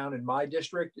a town in my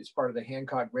district. It's part of the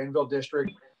Hancock-Granville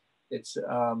district. It's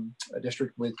a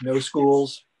district with no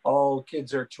schools. All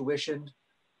kids are tuitioned.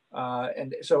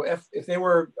 And so if they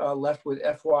were left with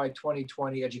FY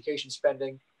 2020 education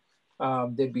spending,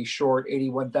 they'd be short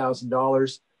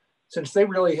 $81,000. Since they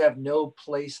really have no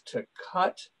place to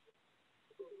cut,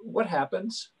 what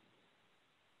happens?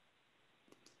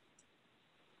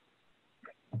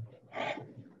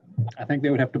 I think they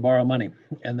would have to borrow money,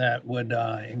 and that would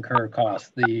incur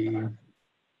costs. Off the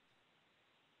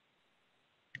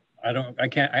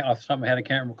top of my head, I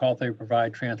can't recall if they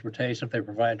provide transportation. If they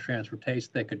provide transportation,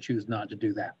 they could choose not to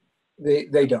do that. They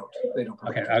don't. They don't.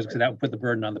 Okay, I was going to say that would put the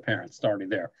burden on the parents starting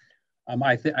there.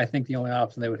 I think the only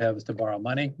option they would have is to borrow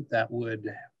money. That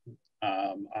would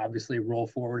obviously roll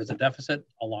forward as a deficit,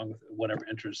 along with whatever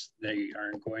interest they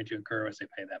are going to incur as they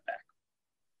pay that back.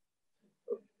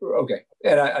 Okay,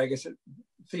 and I guess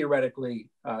theoretically,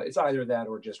 it's either that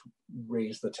or just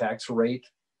raise the tax rate,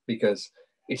 because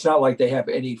it's not like they have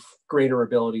any greater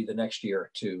ability the next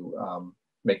year to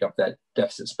make up that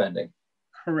deficit spending.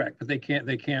 Correct, but they can't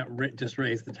just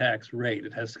raise the tax rate.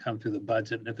 It has to come through the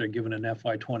budget, and if they're given an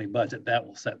FY 20 budget, that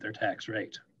will set their tax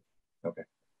rate. Okay,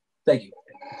 thank you.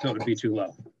 So it would be too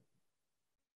low.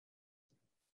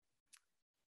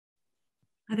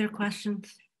 Other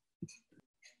questions?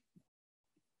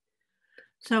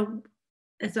 So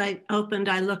as I opened,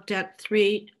 I looked at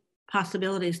three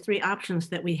possibilities, three options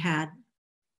that we had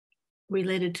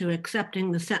related to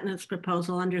accepting the sentence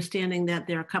proposal, understanding that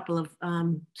there are a couple of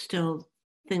still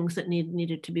things that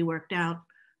needed to be worked out,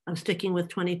 of sticking with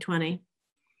 2020,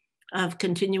 of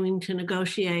continuing to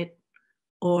negotiate,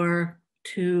 or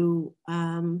to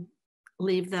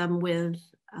leave them with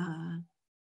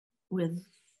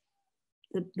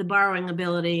the borrowing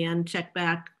ability and check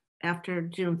back after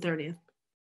June 30th.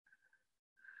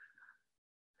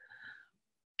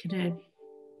 Can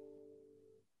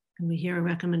we hear a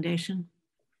recommendation?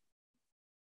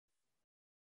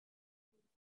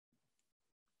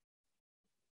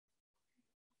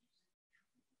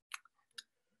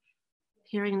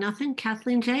 Hearing nothing,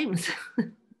 Kathleen James.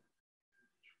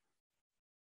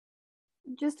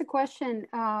 Just a question,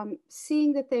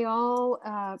 seeing that they all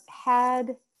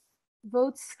had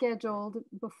votes scheduled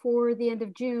before the end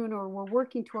of June, or were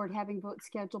working toward having votes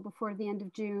scheduled before the end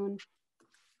of June,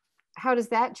 how does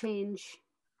that change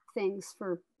things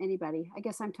for anybody? I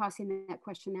guess I'm tossing that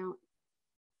question out.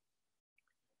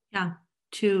 Yeah,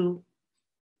 to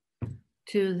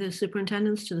the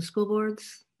superintendents, to the school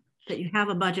boards, that you have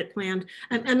a budget planned.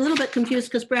 I'm a little bit confused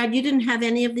because Brad, you didn't have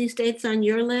any of these dates on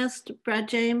your list, Brad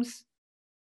James.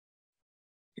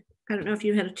 I don't know if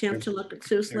you had a chance to look at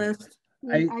Sue's list.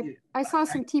 I saw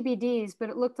some TBDs, but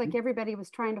it looked like everybody was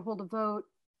trying to hold a vote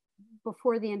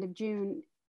before the end of June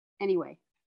anyway.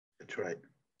 That's right.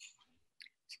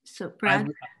 So Brad?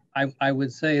 I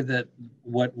would say that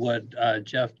what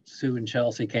Jeff, Sue, and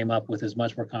Chelsea came up with is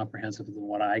much more comprehensive than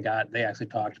what I got. They actually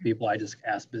talked to people. I just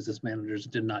asked business managers,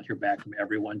 did not hear back from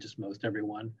everyone, just most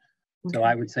everyone. Okay. So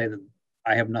I would say that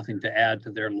I have nothing to add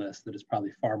to their list that is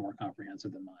probably far more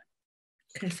comprehensive than mine.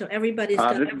 Okay, so everybody's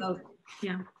got to vote.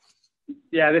 Yeah.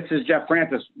 Yeah, this is Jeff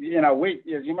Francis. You know,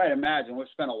 as you might imagine, we've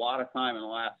spent a lot of time in the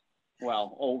last,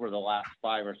 well, over the last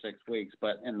 5 or 6 weeks,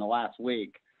 but in the last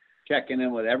week, checking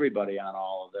in with everybody on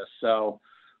all of this. So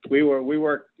we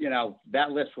were, you know,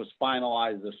 that list was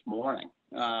finalized this morning.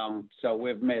 So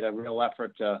we've made a real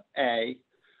effort to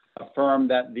affirm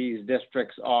that these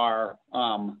districts are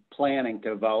planning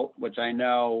to vote, which I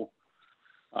know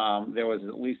there was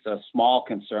at least a small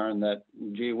concern that,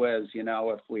 gee whiz, you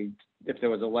know, if there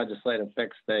was a legislative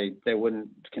fix, they wouldn't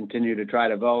continue to try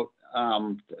to vote.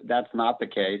 That's not the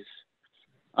case.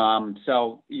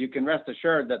 So you can rest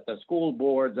assured that the school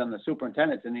boards and the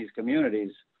superintendents in these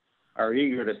communities are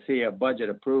eager to see a budget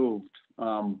approved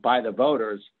by the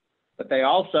voters, but they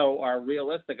also are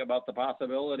realistic about the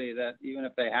possibility that even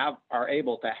if they are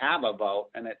able to have a vote,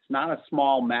 and it's not a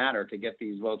small matter to get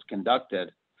these votes conducted,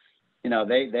 you know,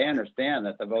 they understand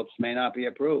that the votes may not be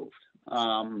approved.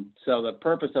 So the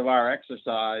purpose of our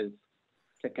exercise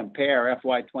to compare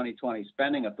FY 2020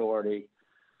 spending authority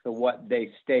to what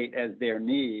they state as their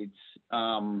needs,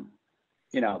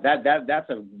 you know, that's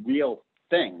a real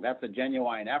thing. That's a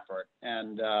genuine effort,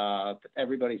 and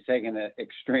everybody's taking it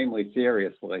extremely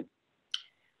seriously.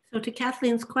 So to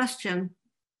Kathleen's question,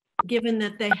 given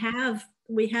that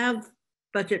we have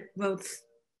budget votes,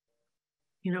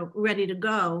 you know, ready to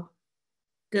go,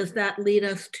 does that lead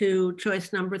us to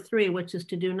choice number 3, which is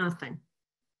to do nothing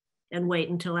and wait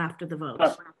until after the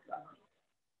votes?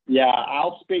 Yeah,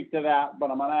 I'll speak to that,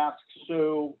 but I'm going to ask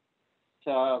Sue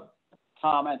to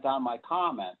comment on my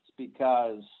comments,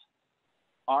 because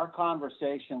our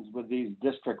conversations with these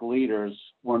district leaders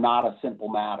were not a simple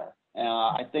matter.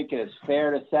 I think it is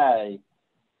fair to say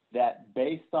that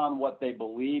based on what they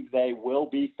believe they will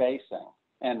be facing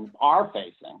and are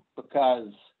facing, because,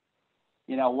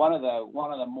 you know, one of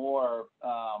the more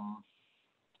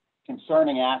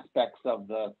concerning aspects of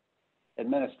the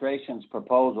administration's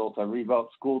proposal to revote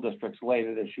school districts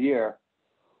later this year,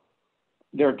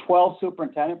 there are 12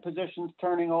 superintendent positions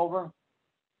turning over.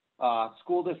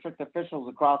 School district officials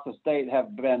across the state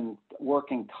have been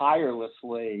working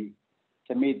tirelessly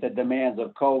to meet the demands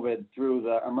of COVID through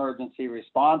the emergency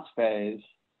response phase.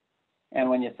 And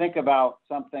when you think about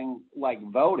something like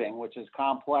voting, which is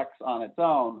complex on its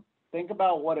own, think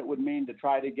about what it would mean to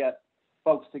try to get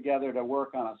folks together to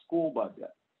work on a school budget.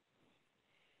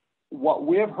 What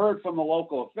we've heard from the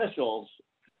local officials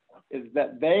is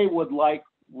that they would like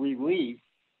relief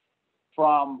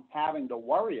from having to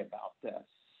worry about this.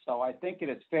 So I think it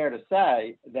is fair to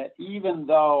say that even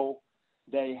though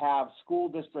they have school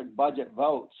district budget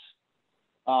votes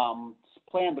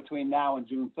planned between now and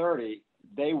June 30,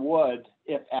 they would,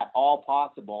 if at all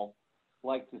possible,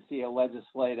 like to see a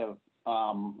legislative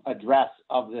address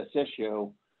of this issue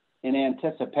in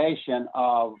anticipation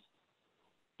of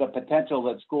the potential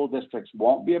that school districts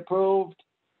won't be approved,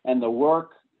 and the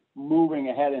work moving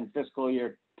ahead in fiscal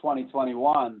year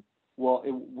 2021 will,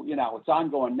 you know, it's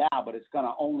ongoing now, but it's going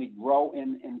to only grow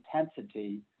in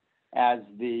intensity as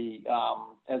the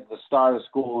start of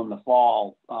school in the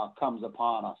fall comes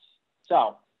upon us.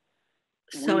 So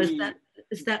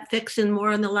is that fixing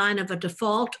more in the line of a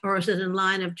default, or is it in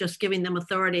line of just giving them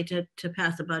authority to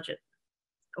pass a budget?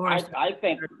 Or I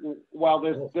think, well,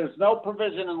 there's no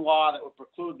provision in law that would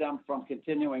preclude them from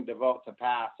continuing to vote to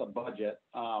pass a budget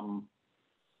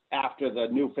after the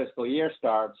new fiscal year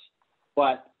starts.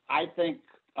 But I think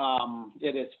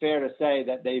it is fair to say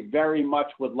that they very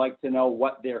much would like to know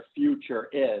what their future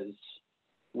is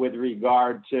with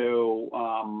regard to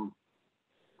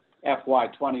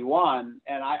FY21.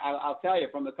 And I'll tell you,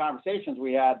 from the conversations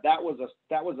we had, that was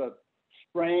a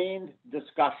strained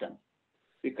discussion,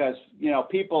 because, you know,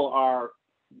 people are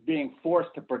being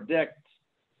forced to predict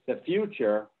the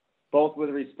future, both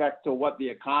with respect to what the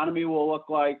economy will look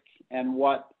like and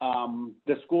what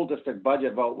the school district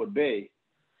budget vote would be.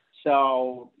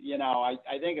 So, you know,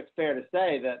 I think it's fair to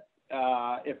say that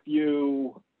if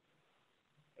you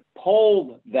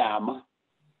polled them,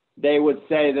 they would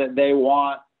say that they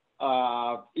want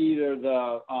either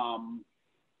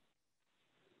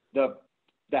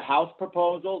the House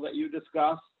proposal that you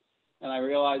discussed, and I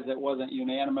realize it wasn't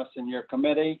unanimous in your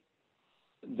committee,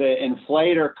 the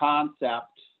inflator concept,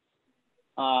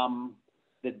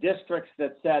 the districts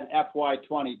that said FY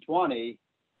 2020,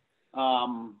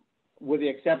 with the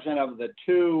exception of the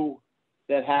 2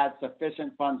 that had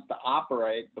sufficient funds to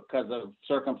operate because of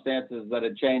circumstances that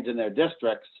had changed in their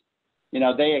districts, you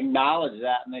know, they acknowledged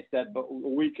that and they said, but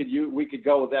we could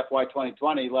go with FY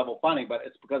 2020 level funding, but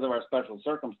it's because of our special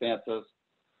circumstances.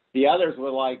 The others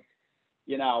were like,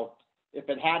 you know, if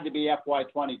it had to be FY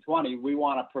 2020, we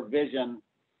want a provision,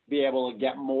 be able to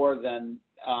get more than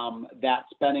that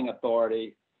spending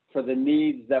authority for the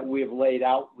needs that we've laid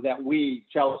out, that we,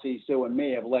 Chelsea, Sue, and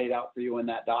me have laid out for you in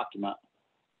that document.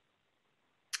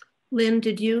 Lynn,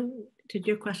 did your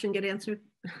question get answered?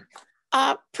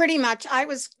 Pretty much. I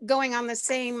was going on the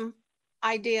same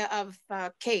idea of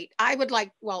Kate. I would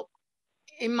like, well,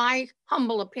 in my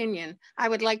humble opinion, I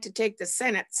would like to take the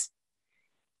Senate's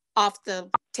off the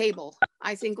table.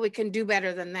 I think we can do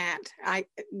better than that.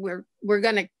 We're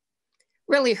going to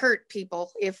really hurt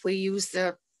people if we use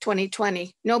the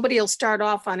 2020. Nobody will start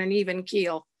off on an even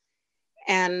keel.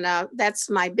 And that's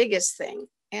my biggest thing.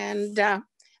 And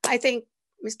I think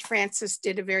Mr. Francis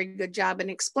did a very good job in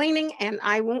explaining, and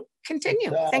I won't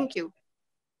continue. Thank you.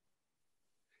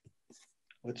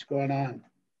 What's going on?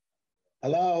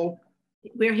 Hello?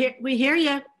 We're here. We hear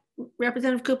you,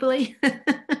 Representative Coopely.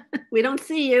 We don't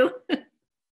see you.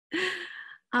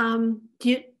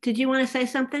 Did you want to say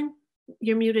something?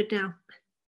 You're muted now.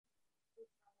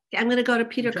 I'm going to go to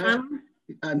Peter Conlon.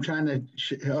 I'm trying to,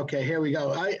 okay, here we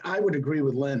go. I would agree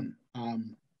with Lynn.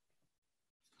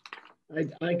 I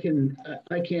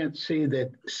can't see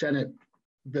that Senate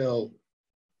bill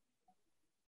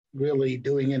really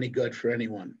doing any good for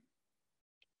anyone.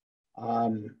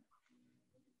 I'm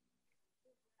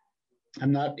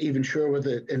not even sure what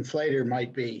the inflator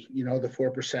might be, you know, the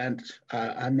 4%.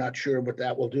 I'm not sure what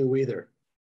that will do either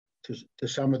to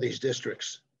some of these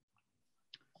districts.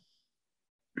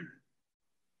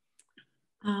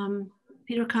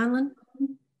 Peter Conlon?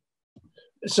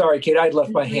 Sorry, Kate, I'd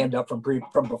left my hand up from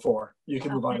before. You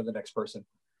can move on to the next person.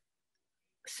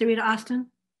 Sarita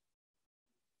Austin?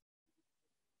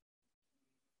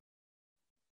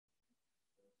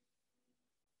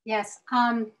 Yes,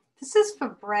 this is for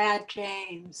Brad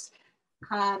James.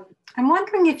 I'm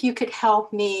wondering if you could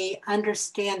help me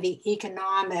understand the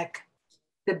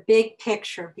big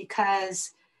picture,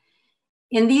 because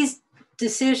in these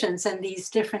decisions and these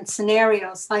different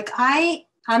scenarios, like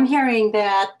I'm hearing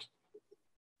that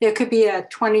there could be a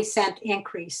 20-cent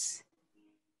increase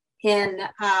in,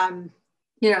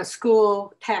 you know,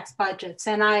 school tax budgets.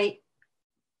 And I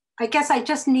guess I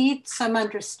just need some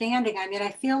understanding. I mean,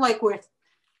 I feel like we're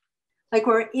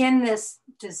in this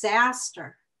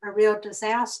disaster, a real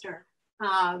disaster.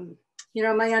 You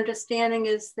know, my understanding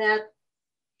is that,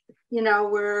 you know,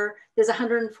 there's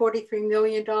 $143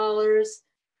 million.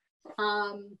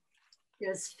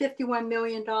 There's $51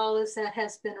 million that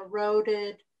has been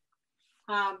eroded.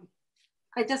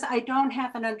 I don't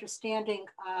have an understanding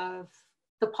of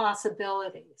the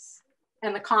possibilities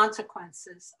and the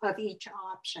consequences of each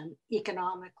option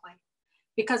economically,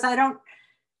 because I don't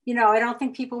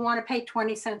think people want to pay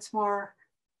 20 cents more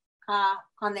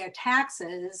on their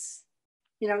taxes,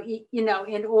 you know,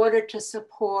 in order to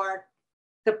support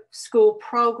the school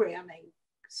programming.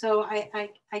 So I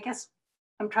guess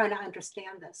I'm trying to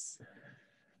understand this.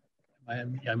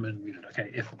 I'm unmuted.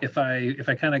 Okay, if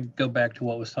I kind of go back to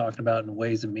what was talked about in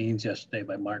Ways and Means yesterday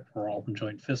by Mark Perrault from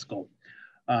Joint Fiscal,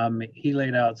 he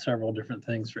laid out several different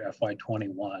things for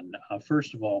FY21.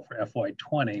 First of all, for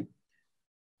FY20,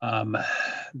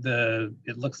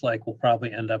 it looks like we'll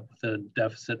probably end up with a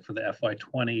deficit for the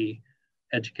FY20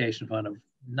 education fund of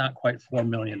not quite $4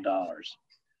 million,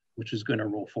 which is going to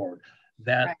roll forward.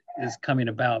 That is coming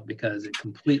about because it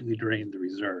completely drained the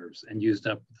reserves and used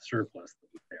up the surplus that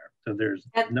was there. So there's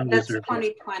no that's reserve.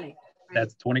 2020. Right?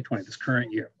 That's 2020, this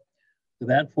current year. So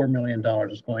that $4 million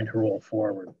is going to roll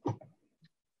forward.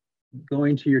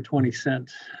 Going to your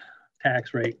 20-cent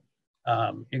tax rate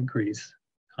increase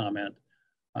comment,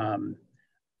 and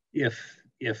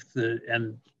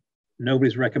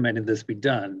nobody's recommending this be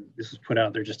done. This was put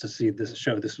out there just to see this,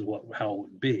 show this is how it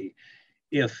would be.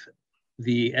 If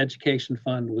the education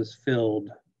fund was filled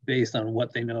based on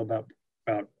what they know about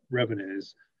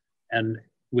revenues, and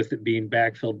with it being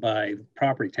backfilled by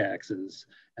property taxes,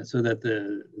 and so that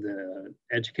the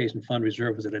education fund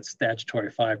reserve was at its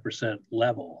statutory 5%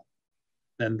 level,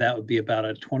 then that would be about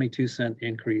a 22-cent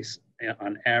increase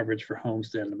on average for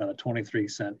homestead and about a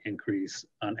 23-cent increase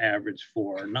on average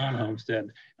for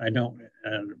non-homestead.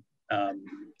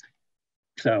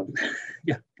 So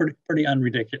yeah, pretty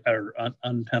unridiculous or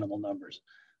untenable numbers.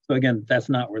 So again, that's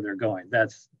not where they're going.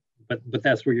 But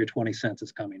that's where your 20 cents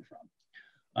is coming from.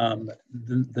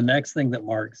 The next thing that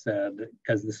Mark said,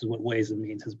 because this is what Ways and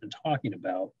Means has been talking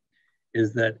about,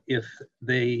 is that if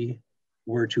they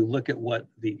were to look at what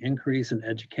the increase in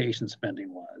education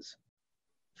spending was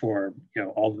for, you know,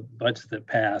 all the budgets that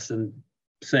passed, and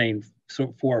saying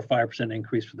so 4 or 5%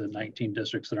 increase for the 19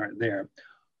 districts that aren't there,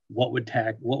 what would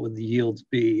the yields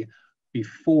be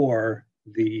before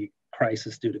the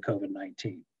crisis due to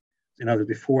COVID-19? In other words,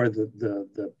 before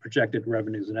the projected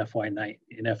revenues in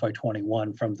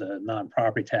FY21 from the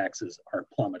non-property taxes are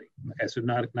plummeting. Okay, so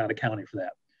not accounting for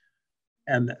that.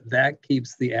 And that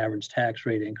keeps the average tax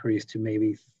rate increase to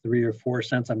maybe 3 or 4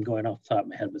 cents. I'm going off the top of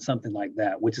my head, but something like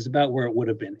that, which is about where it would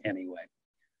have been anyway.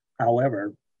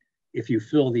 However, if you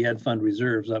fill the ed fund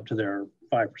reserves up to their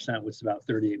 5%, which is about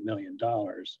 $38 million,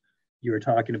 you're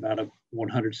talking about a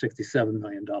 $167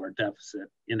 million deficit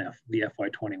in the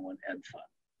FY21 ed fund.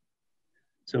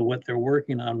 So what they're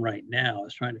working on right now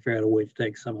is trying to figure out a way to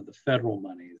take some of the federal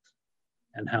monies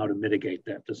and how to mitigate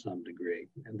that to some degree.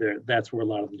 And that's where a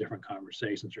lot of the different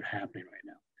conversations are happening right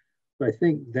now. So I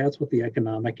think that's what the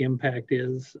economic impact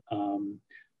is.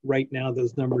 Right now,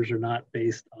 those numbers are not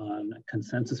based on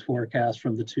consensus forecasts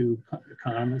from the two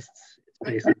economists. It's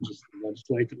based on just the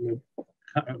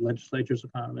legislature's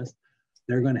economists.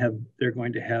 They're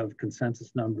going to have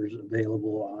consensus numbers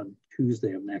available on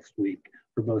Tuesday of next week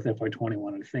for both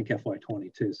FY21 and I think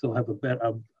FY22. So they'll have a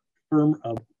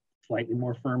slightly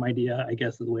more firm idea, I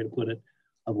guess is the way to put it,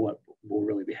 of what will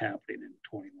really be happening in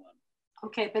 21.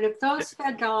 Okay, but if those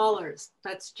Fed dollars,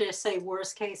 let's just say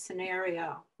worst case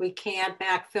scenario, we can't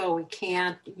backfill, we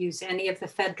can't use any of the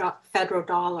federal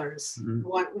dollars, mm-hmm.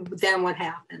 What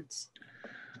happens?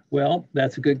 Well,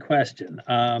 that's a good question.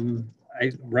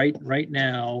 Right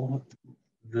now,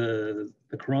 the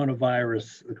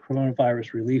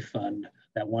coronavirus relief fund,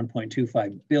 that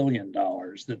 $1.25 billion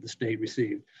that the state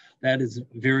received, that is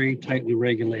very tightly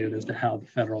regulated as to how the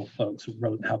federal folks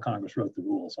how Congress wrote the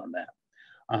rules on that.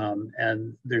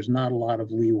 And there's not a lot of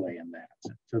leeway in that.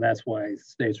 So that's why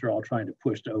states are all trying to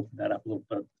push to open that up a little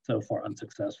bit, so far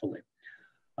unsuccessfully.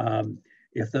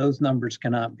 If those numbers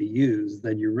cannot be used,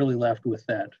 then you're really left with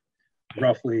that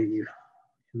roughly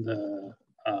the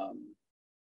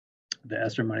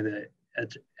ESSER money,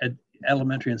 the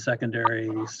elementary and secondary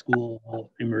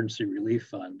school emergency relief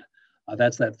fund.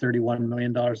 That's that $31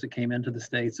 million that came into the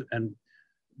states, and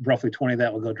roughly 20 of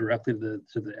that will go directly to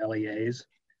the LEAs.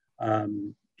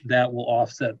 That will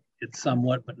offset it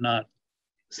somewhat, but not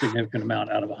significant amount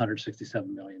out of $167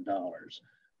 million.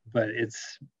 But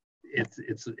it's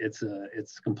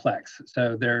complex.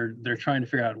 So they're trying to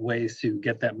figure out ways to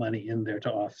get that money in there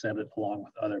to offset it along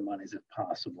with other monies if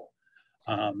possible.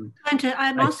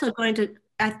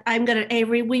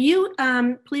 Avery, will you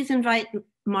please invite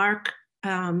Mark,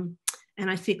 and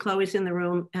I see Chloe's in the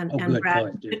room, and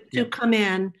Brad to come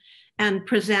in and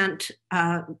present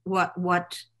to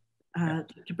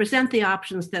present the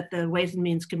options that the Ways and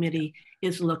Means Committee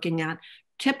is looking at.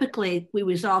 Typically, we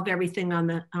resolve everything on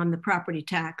the property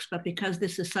tax, but because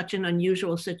this is such an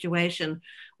unusual situation,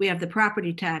 we have the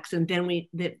property tax, and then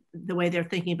the way they're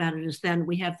thinking about it is then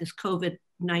we have this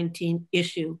COVID-19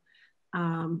 issue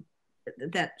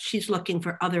that she's looking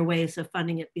for other ways of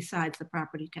funding it besides the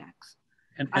property tax.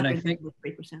 And I think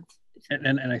 3%.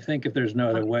 And I think if there's no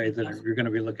other way, then you're going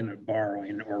to be looking at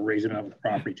borrowing or raising it up with the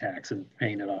property tax and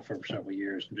paying it off over several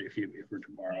years if we're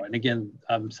to borrow. And again,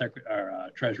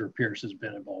 Treasurer Pierce has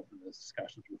been involved in those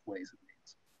discussions with Ways and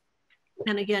Means.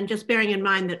 And again, just bearing in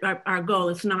mind that our goal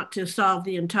is not to solve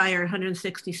the entire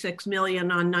 166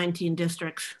 million on 19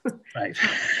 districts. Right.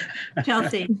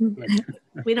 Chelsea,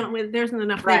 there isn't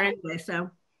enough there anyway.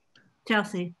 So,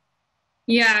 Chelsea.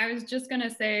 Yeah, I was just going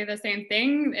to say the same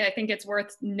thing. I think it's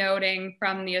worth noting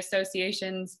from the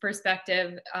association's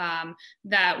perspective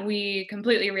that we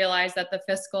completely realize that the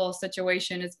fiscal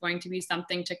situation is going to be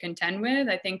something to contend with.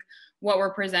 I think what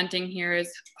we're presenting here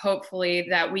is hopefully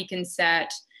that we can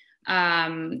set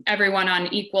everyone on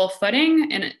equal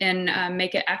footing and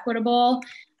make it equitable.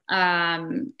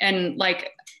 And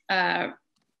like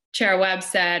Chair Webb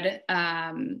said,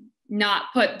 not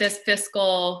put this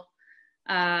fiscal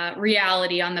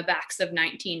reality on the backs of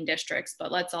 19 districts,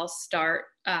 but let's all start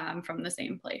from the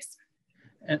same place.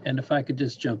 And if I could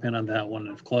just jump in on that one,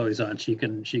 if Chloe's on, she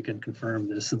can confirm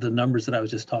this. So the numbers that I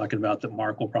was just talking about that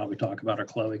Mark will probably talk about or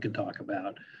Chloe can talk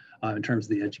about in terms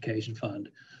of the education fund,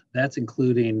 that's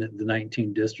including the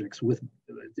 19 districts.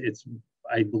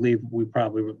 I believe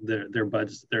their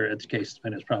budgets, their education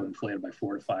spend is probably inflated by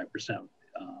 4 to 5%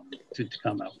 to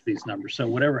come out with these numbers. So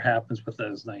whatever happens with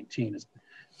those 19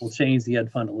 will change the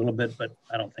ed fund a little bit, but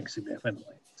I don't think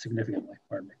significantly.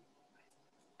 Pardon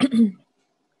me.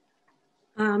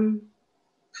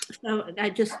 So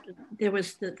there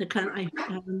was the kind of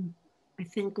I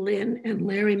think Lynn and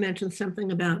Larry mentioned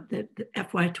something about the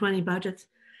FY20 budgets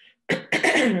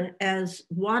as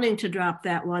wanting to drop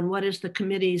that one. What is the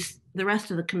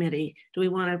rest of the committee? Do we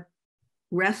want to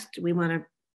rest? Do we want to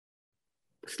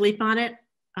sleep on it?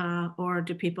 Or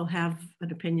do people have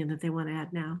an opinion that they want to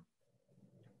add now?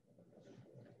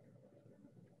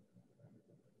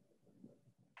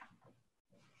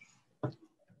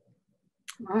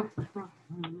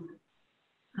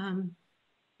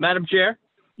 Madam Chair?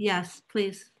 Yes,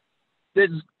 please.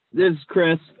 This is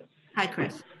Chris. Hi,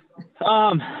 Chris.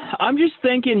 I'm just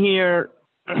thinking here,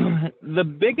 the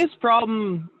biggest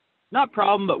problem, not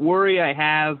problem, but worry I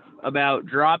have about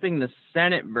dropping the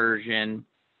Senate version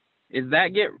is that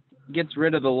gets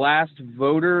rid of the last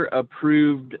voter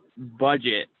approved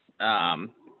budget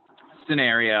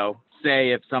scenario,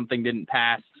 say if something didn't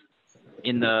pass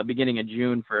in the beginning of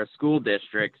June for a school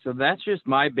district. So that's just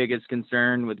my biggest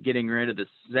concern with getting rid of the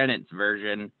Senate's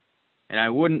version. And I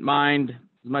wouldn't mind,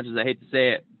 as much as I hate to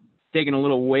say it, taking a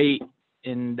little wait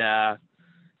and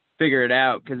figure it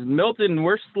out. Because Milton,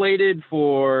 we're slated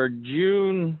for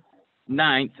June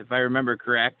 9th, if I remember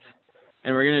correct.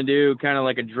 And we're going to do kind of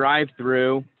like a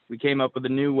drive-through. We came up with a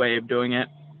new way of doing it.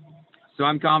 So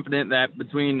I'm confident that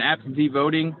between absentee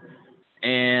voting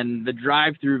and the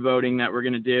drive-through voting that we're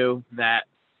going to do, that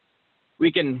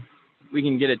we can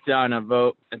get it done, a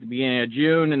vote at the beginning of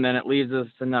June, and then it leaves us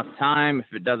enough time,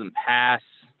 if it doesn't pass,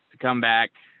 to come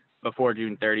back before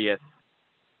June 30th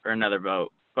for another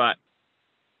vote. But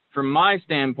from my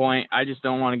standpoint, I just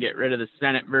don't want to get rid of the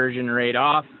Senate version right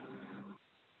off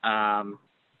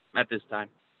at this time.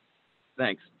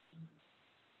 Thanks.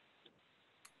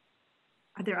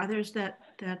 Are there others that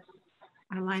are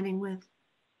aligning with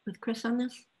Chris on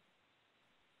this?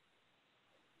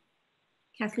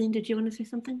 Kathleen, did you want to say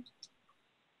something?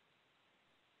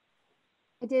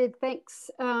 I did, thanks.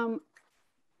 I've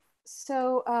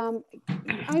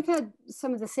had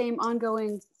some of the same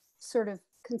ongoing sort of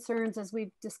concerns as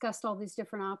we've discussed all these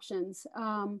different options.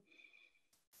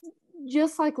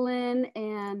 Just like Lynn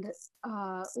and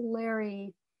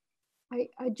Larry,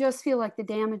 I just feel like the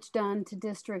damage done to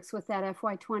districts with that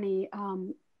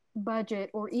FY20 budget,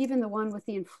 or even the one with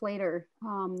the inflator,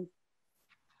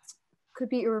 could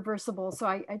be irreversible. So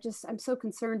I'm so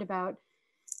concerned about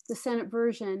the Senate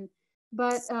version.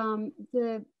 But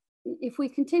if we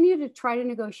continue to try to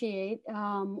negotiate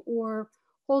or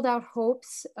hold out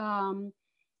hopes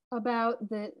about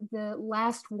the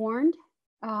last warned,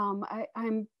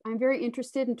 I'm very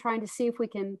interested in trying to see if we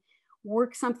can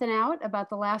work something out about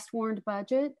the last warned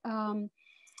budget.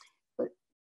 But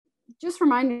just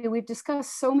remind me, we've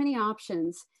discussed so many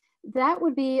options. That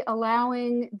would be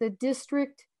allowing the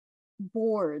district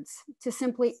boards to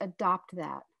simply adopt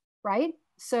that, right?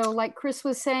 So like Chris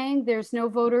was saying, there's no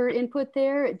voter input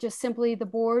there. It just simply the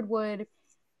board would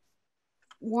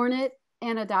warn it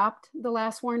and adopt the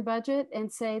last warned budget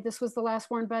and say, this was the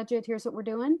last warned budget, here's what we're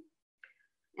doing.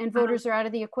 And voters are out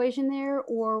of the equation there.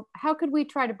 Or how could we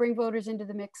try to bring voters into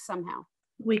the mix somehow?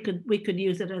 We could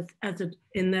use it as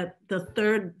in the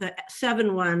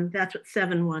 7-1, that's what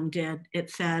 7-1 did. It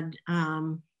said,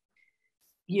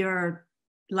 you're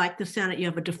like the Senate, you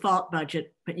have a default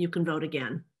budget, but you can vote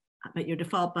again. But your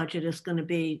default budget is going to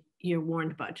be your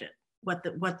warned budget, what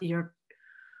your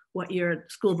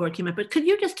school board came up with. Could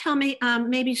you just tell me,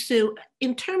 maybe Sue,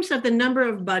 in terms of the number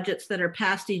of budgets that are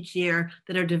passed each year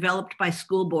that are developed by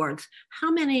school boards,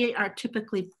 how many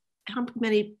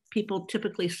people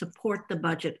typically support the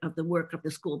budget of the work of the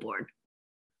school board?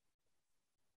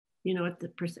 You know,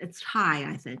 it's high,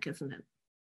 I think, isn't it?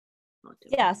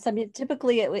 Yes, I mean,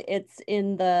 typically it's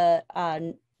in the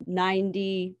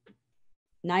 90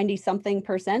 something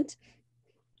percent.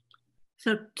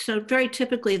 So very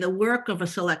typically the work of a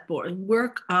select board,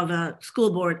 work of a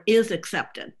school board is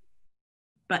accepted,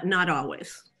 but not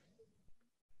always.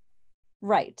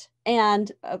 Right.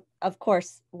 And of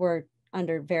course, we're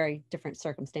under very different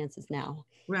circumstances now.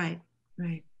 Right,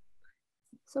 right.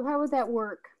 So how would that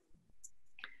work?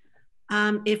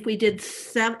 If we did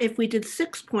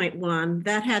 6.1,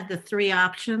 that had the 3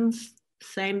 options: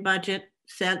 same budget,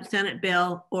 Senate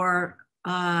bill, or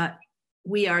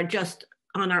we are just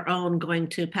on our own going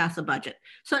to pass a budget.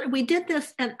 So we did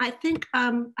this, and I think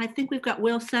we've got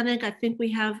Will Senig. I think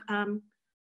we have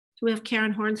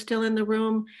Karen Horn still in the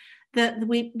room. That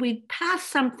we passed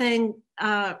something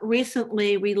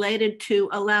recently related to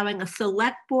allowing a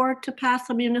select board to pass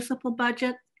a municipal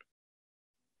budget.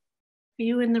 Are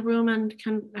you in the room and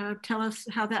can tell us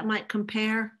how that might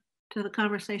compare to the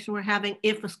conversation we're having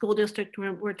if a school district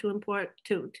were to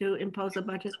impose a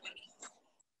budget?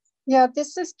 Yeah,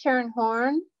 this is Karen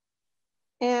Horn.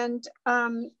 And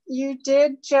you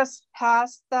did just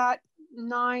pass that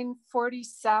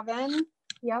 947.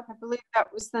 Yep. I believe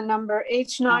that was the number,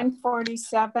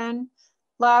 H.957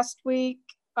 last week.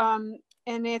 And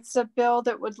it's a bill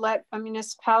that would let a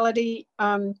municipality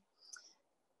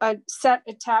set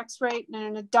a tax rate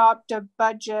and adopt a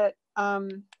budget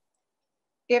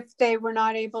if they were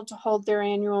not able to hold their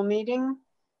annual meeting.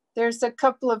 There's a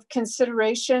couple of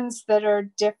considerations that are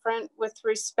different with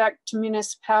respect to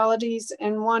municipalities.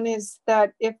 And one is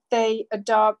that if they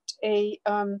adopt a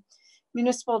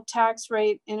municipal tax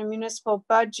rate in a municipal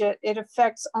budget, it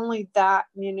affects only that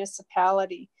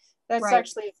municipality. That's right.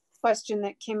 Actually a question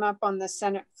that came up on the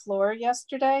Senate floor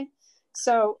yesterday.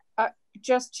 So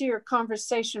just to your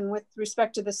conversation with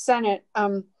respect to the Senate,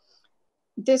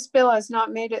 this bill has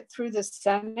not made it through the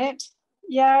Senate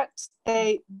yet.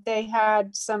 They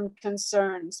had some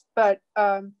concerns, but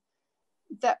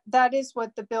that is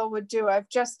what the bill would do. I've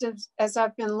just, as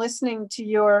I've been listening to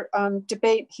your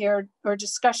debate here or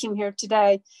discussion here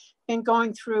today, been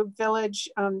going through village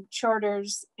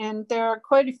charters, and there are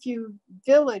quite a few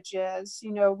villages,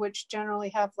 you know, which generally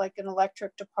have like an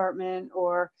electric department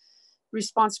or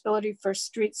responsibility for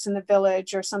streets in the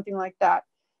village or something like that,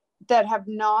 that have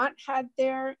not had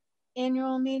their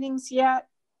annual meetings yet,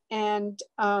 and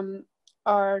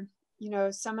are, you know,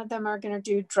 some of them are going to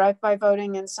do drive-by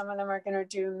voting, and some of them are going to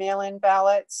do mail-in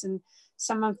ballots, and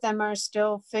some of them are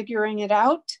still figuring it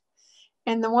out.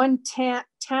 And the one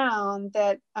town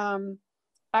that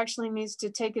actually needs to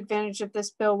take advantage of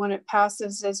this bill when it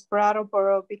passes is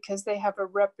Brattleboro, because they have a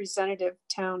representative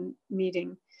town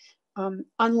meeting,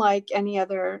 unlike any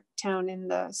other town in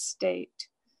the state.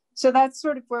 So that's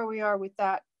sort of where we are with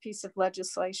that piece of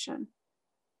legislation.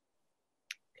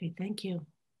 Okay, thank you.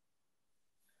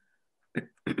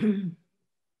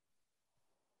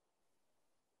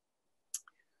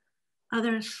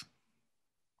 Others?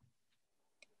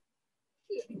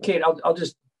 Kate, I'll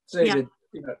just say Yeah. that,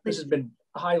 you know, this has been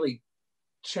highly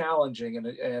challenging,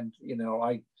 and you know,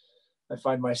 I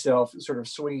find myself sort of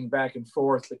swinging back and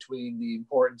forth between the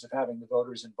importance of having the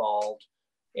voters involved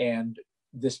and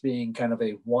this being kind of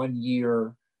a 1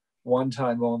 year, one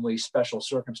time only special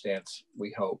circumstance,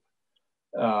 we hope.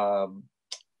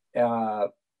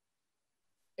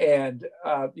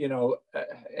 You know,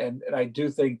 and I do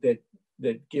think that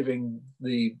giving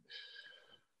the,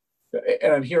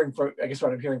 and I'm hearing from, I guess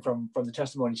what I'm hearing from the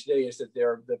testimony today is that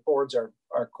the boards are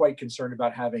quite concerned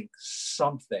about having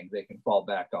something they can fall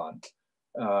back on,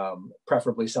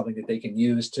 preferably something that they can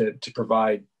use to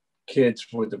provide kids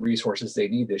with the resources they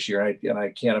need this year. And I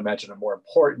can't imagine a more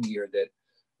important year that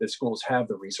schools have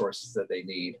the resources that they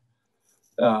need.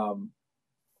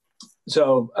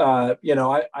 You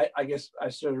know, I guess I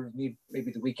sort of need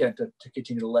maybe the weekend to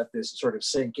continue to let this sort of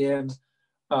sink in.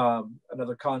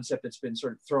 Another concept that's been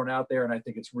sort of thrown out there, and I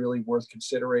think it's really worth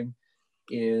considering,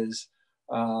 is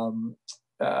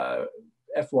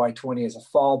FY20 as a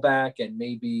fallback, and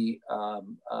maybe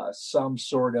some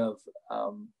sort of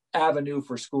avenue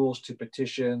for schools to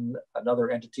petition another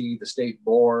entity, the state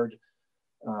board,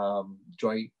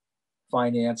 joint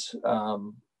finance,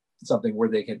 something where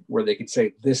they could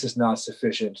say, this is not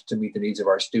sufficient to meet the needs of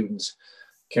our students.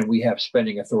 Can we have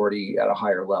spending authority at a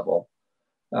higher level?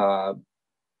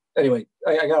 Anyway,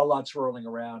 I got a lot swirling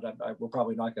around. We're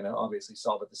probably not going to obviously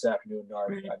solve it this afternoon.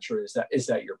 I'm sure is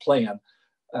that your plan?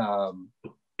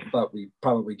 But we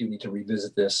probably do need to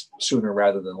revisit this sooner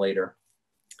rather than later.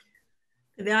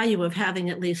 The value of having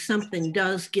at least something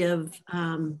does give,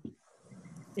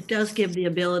 it does give the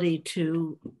ability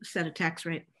to set a tax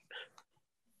rate.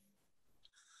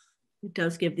 It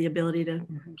does give the ability to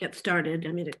get started.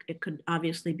 I mean, it could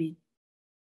obviously be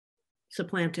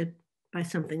supplanted by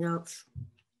something else.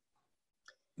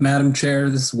 Madam Chair,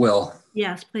 this is Will.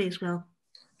 Yes, please, Will.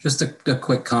 Just a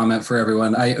quick comment for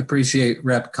everyone. I appreciate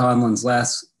Rep. Conlon's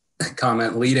last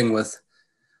comment leading with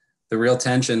the real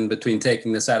tension between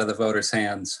taking this out of the voters'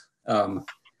 hands, but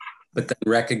then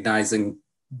recognizing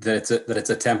that it's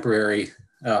a temporary,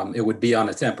 it would be on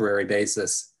a temporary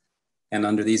basis and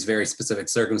under these very specific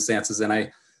circumstances. And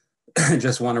I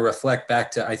just want to reflect back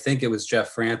to, I think it was Jeff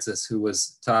Francis who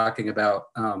was talking about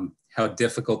how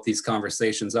difficult these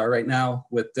conversations are right now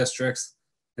with districts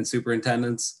and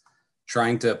superintendents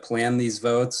trying to plan these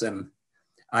votes. And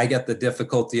I get the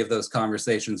difficulty of those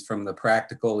conversations from the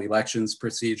practical elections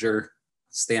procedure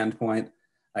standpoint.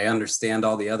 I understand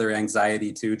all the other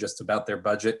anxiety too, just about their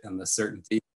budget and the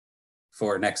certainty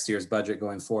for next year's budget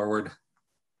going forward.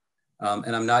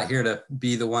 And I'm not here to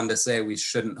be the one to say we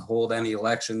shouldn't hold any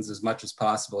elections as much as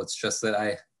possible. It's just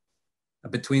that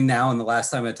between now and the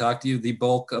last time I talked to you, the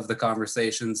bulk of the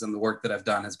conversations and the work that I've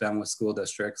done has been with school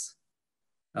districts.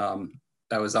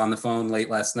 I was on the phone late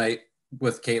last night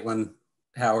with Caitlin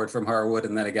Howard from Harwood,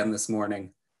 and then again this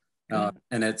morning.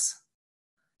 And it's,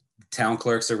 town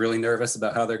clerks are really nervous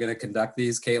about how they're going to conduct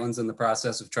these. Caitlin's in the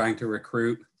process of trying to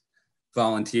recruit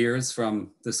volunteers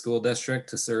from the school district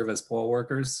to serve as poll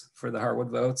workers for the Harwood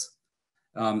votes.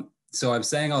 So I'm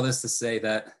saying all this to say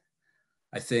that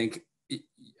I think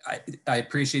I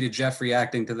appreciated Jeff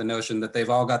reacting to the notion that they've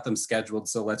all got them scheduled.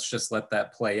 So let's just let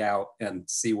that play out and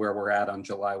see where we're at on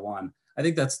July 1. I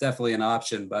think that's definitely an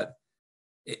option, but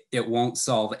it won't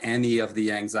solve any of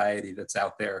the anxiety that's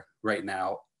out there right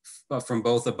now, from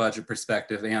both a budget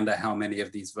perspective and how many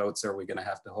of these votes are we going to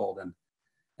have to hold,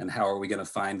 and how are we going to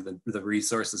find the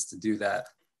resources to do that.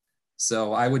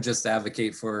 So I would just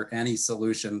advocate for any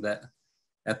solution that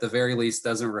at the very least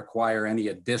doesn't require any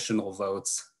additional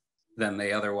votes than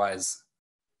they otherwise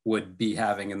would be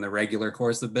having in the regular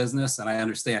course of business. And I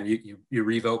understand you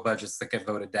revote budgets that get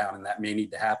voted down, and that may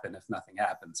need to happen if nothing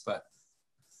happens. But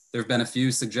there have been a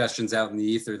few suggestions out in the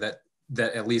ether that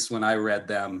at least when I read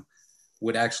them,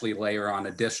 would actually layer on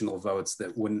additional votes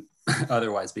that wouldn't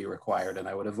otherwise be required. And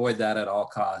I would avoid that at all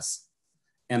costs.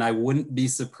 And I wouldn't be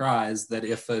surprised that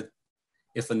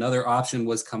if another option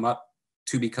was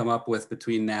to be come up with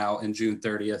between now and June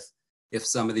 30th, if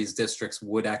some of these districts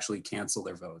would actually cancel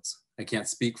their votes. I can't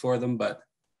speak for them, but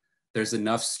there's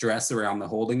enough stress around the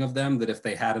holding of them that if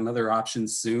they had another option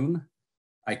soon,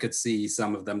 I could see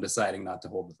some of them deciding not to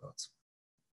hold the votes.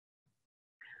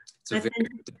 It's a very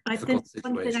difficult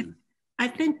situation. I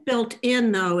think built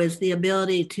in, though, is the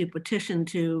ability to petition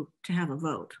to have a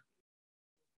vote.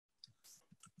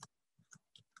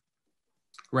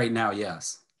 Right now,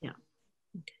 yes. Yeah.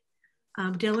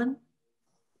 Okay. Dylan?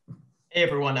 Hey,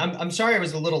 everyone. I'm sorry I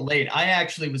was a little late. I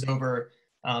actually was over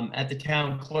at the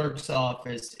town clerk's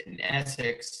office in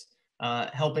Essex,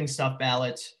 helping stuff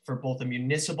ballots for both a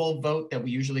municipal vote that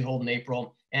we usually hold in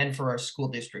April and for our school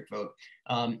district vote.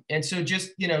 And so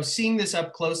just, seeing this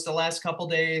up close the last couple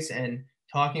days and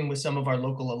talking with some of our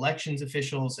local elections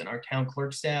officials and our town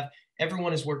clerk staff,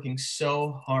 everyone is working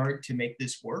so hard to make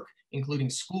this work, including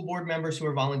school board members who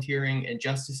are volunteering and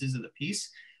justices of the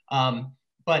peace.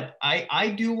 But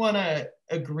I do want to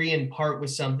agree in part with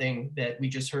something that we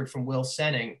just heard from Will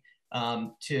Senning,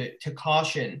 to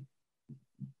caution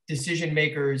decision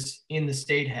makers in the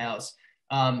State House.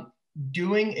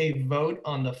 Doing a vote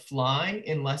on the fly,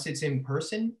 unless it's in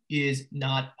person, is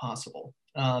not possible.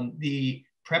 The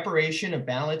preparation of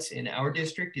ballots in our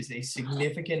district is a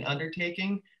significant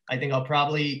undertaking. I think I'll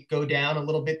probably go down a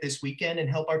little bit this weekend and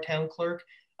help our town clerk.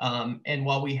 And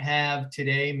while we have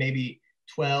today maybe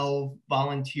 12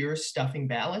 volunteers stuffing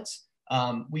ballots,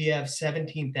 we have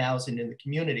 17,000 in the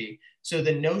community. So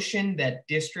the notion that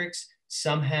districts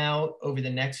somehow over the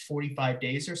next 45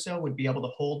 days or so would be able to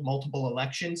hold multiple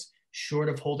elections short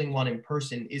of holding one in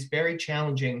person is very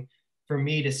challenging for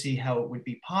me to see how it would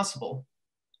be possible.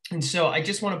 And so I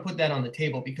just want to put that on the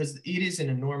table because it is an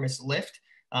enormous lift.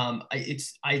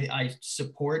 I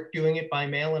support doing it by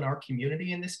mail in our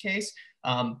community in this case.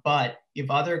 But if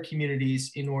other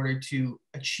communities, in order to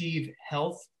achieve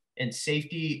health and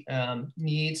safety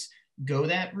needs, go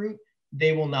that route,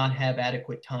 they will not have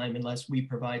adequate time unless we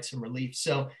provide some relief.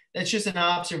 So that's just an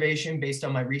observation based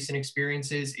on my recent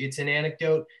experiences. It's an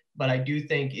anecdote, but I do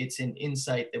think it's an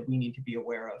insight that we need to be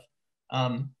aware of.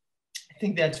 I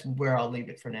think that's where I'll leave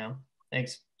it for now.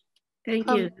 Thanks. Thank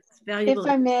you. It's valuable.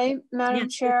 If I may, Madam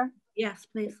Chair. Yes,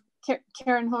 please.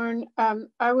 Karen Horn,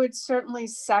 I would certainly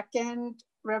second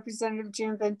Representative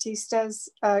Giambattista's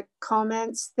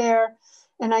comments there.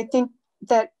 And I think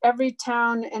that every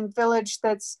town and village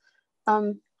that's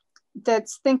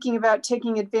thinking about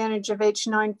taking advantage of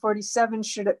H.957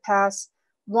 should it pass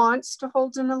wants to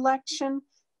hold an election,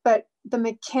 but the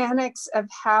mechanics of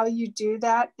how you do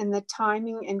that and the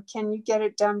timing and can you get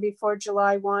it done before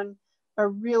July 1 are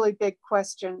really big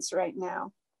questions right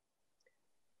now.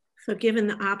 So given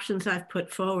the options I've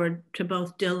put forward to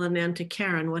both Dylan and to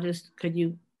Karen, could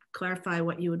you clarify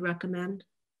what you would recommend?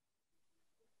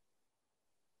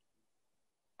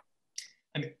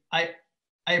 I mean,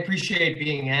 I appreciate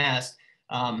being asked.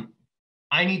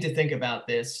 I need to think about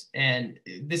this, and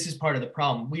this is part of the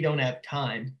problem. We don't have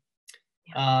time.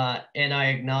 And I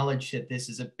acknowledge that this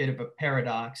is a bit of a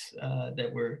paradox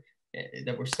that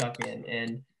we're stuck in.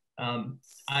 And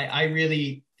I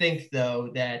really think, though,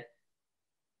 that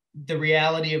the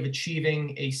reality of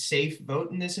achieving a safe vote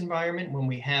in this environment when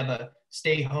we have a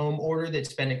stay home order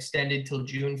that's been extended till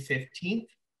June 15th,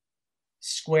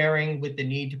 squaring with the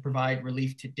need to provide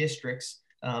relief to districts.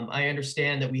 I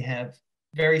understand that we have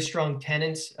very strong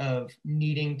tenets of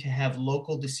needing to have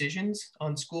local decisions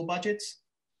on school budgets.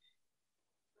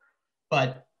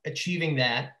 But achieving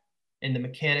that and the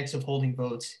mechanics of holding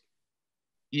votes,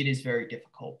 it is very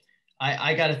difficult.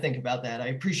 I got to think about that. I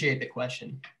appreciate the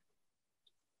question.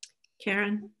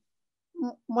 Karen?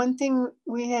 One thing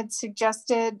we had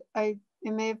suggested, it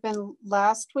may have been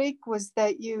last week, was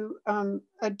that you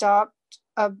adopt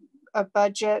a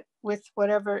budget with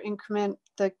whatever increment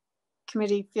the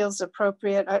committee feels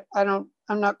appropriate. I'm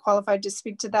not qualified to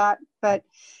speak to that, but,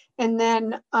 and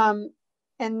then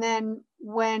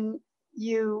when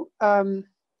you,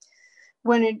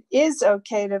 when it is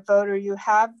okay to vote, or you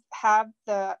have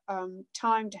the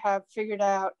time to have figured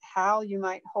out how you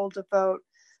might hold a vote,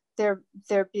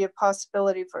 there'd be a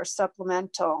possibility for a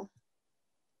supplemental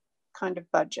kind of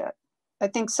budget. I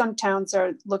think some towns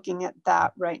are looking at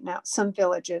that right now. Some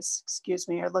villages, excuse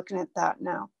me, are looking at that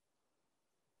now.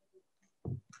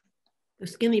 The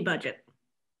skinny budget.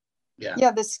 Yeah.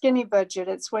 Yeah, the skinny budget.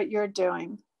 It's what you're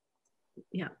doing.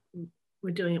 Yeah,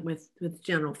 we're doing it with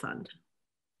general fund.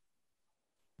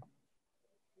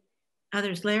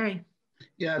 Others, Larry.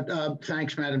 Yeah,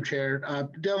 thanks, Madam Chair.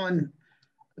 Dylan,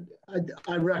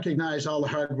 I recognize all the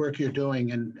hard work you're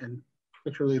doing, and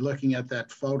particularly looking at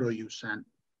that photo you sent.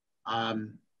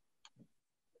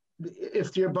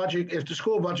 If your budget, if the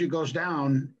school budget goes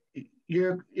down,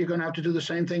 you're going to have to do the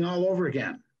same thing all over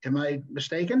again. Am I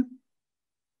mistaken?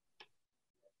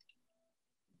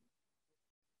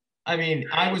 I mean,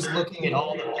 I was looking at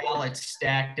all the ballots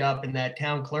stacked up in that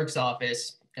town clerk's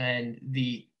office, and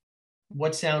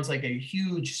what sounds like a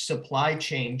huge supply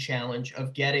chain challenge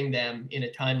of getting them in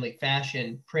a timely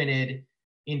fashion, printed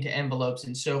into envelopes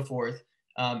and so forth.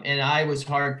 And I was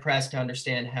hard pressed to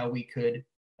understand how we could,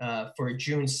 for a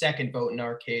June 2nd vote in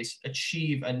our case,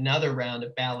 achieve another round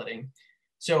of balloting.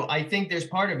 So I think there's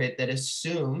part of it that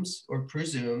assumes or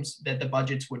presumes that the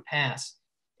budgets would pass,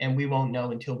 and we won't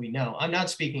know until we know. I'm not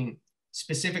speaking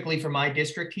specifically for my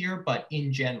district here, but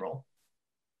in general.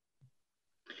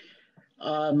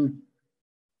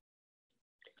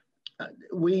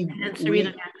 We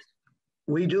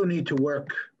do need to work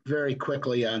very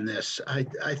quickly on this. I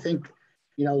think,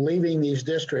 you know, leaving these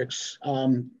districts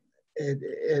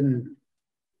in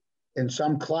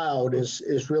some cloud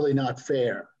is really not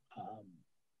fair.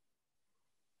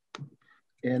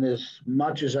 And as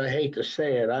much as I hate to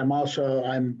say it, I'm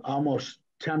almost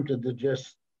tempted to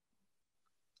just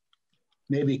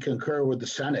maybe concur with the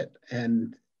Senate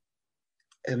and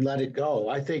let it go.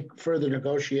 I think further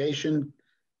negotiation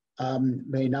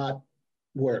may not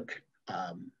work.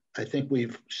 I think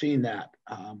we've seen that.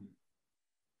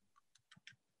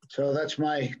 So that's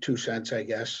my 2 cents, I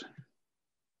guess.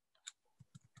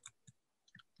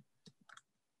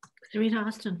 Rita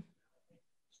Austin.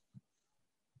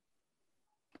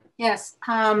 Yes,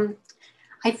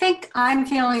 I think I'm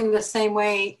feeling the same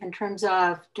way in terms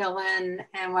of Dylan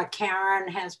and what Karen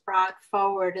has brought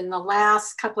forward. In the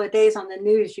last couple of days on the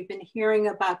news, you've been hearing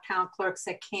about town clerks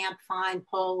that can't find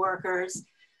poll workers.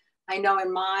 I know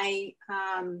in my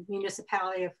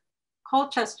municipality of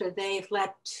Colchester, they've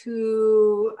let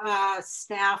 2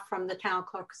 staff from the town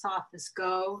clerk's office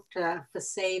go for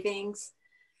savings.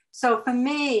 So for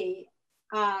me,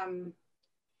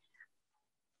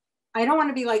 I don't want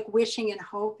to be like wishing and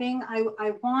hoping.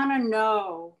 I want to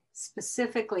know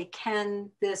specifically, can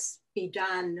this be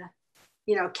done?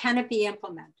 You know, can it be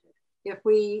implemented?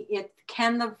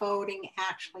 Can the voting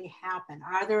actually happen?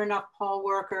 Are there enough poll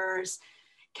workers?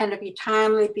 Can it be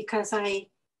timely? Because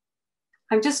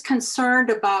I'm just concerned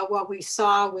about what we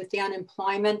saw with the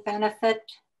unemployment benefit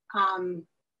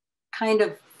kind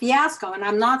of fiasco. And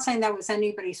I'm not saying that was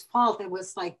anybody's fault. It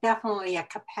was like definitely a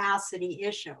capacity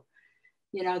issue.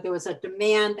 You know, there was a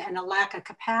demand and a lack of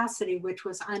capacity, which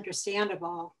was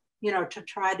understandable, you know, to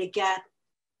try to get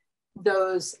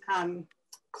those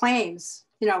claims,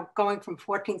 you know, going from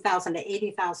 14,000 to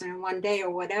 80,000 in one day or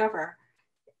whatever.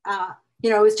 You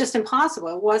know, it was just impossible.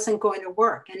 It wasn't going to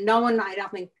work. And no one, I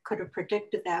don't think, could have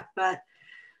predicted that. But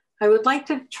I would like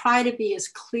to try to be as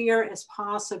clear as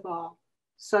possible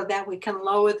so that we can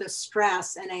lower the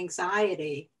stress and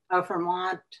anxiety of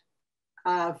Vermont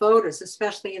voters,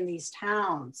 especially in these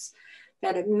towns,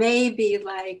 that it may be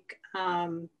like,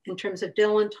 in terms of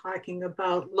Dylan talking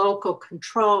about local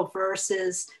control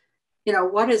versus, you know,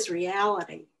 what is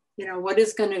reality? You know, what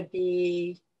is going to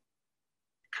be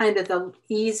kind of the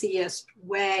easiest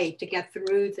way to get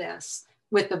through this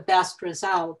with the best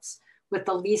results, with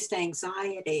the least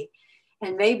anxiety,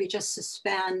 and maybe just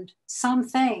suspend some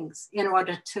things in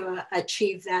order to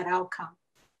achieve that outcome.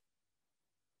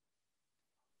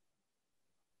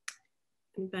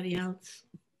 Anybody else?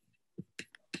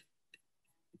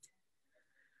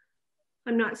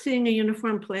 I'm not seeing a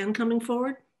uniform plan coming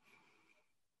forward.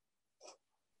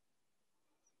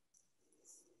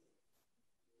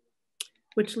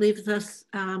 which leaves us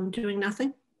doing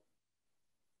nothing.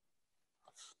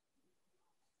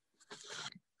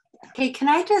 Okay, can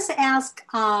I just ask,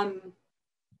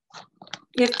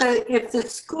 if the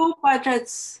school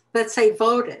budgets, let's say,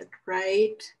 voted,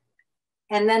 right?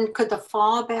 And then could the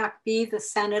fallback be the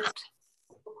Senate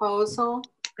proposal?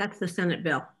 That's the Senate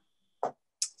bill.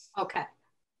 Okay.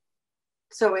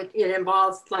 So it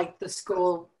involves like the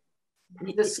schools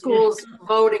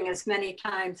voting as many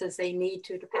times as they need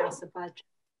to pass a budget.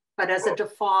 But as a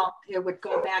default, it would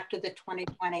go back to the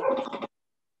 2020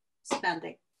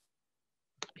 spending.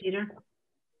 Peter?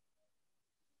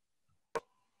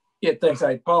 Yeah, thanks.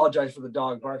 I apologize for the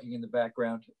dog barking in the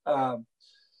background.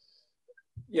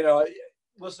 You know,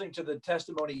 listening to the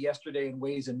testimony yesterday in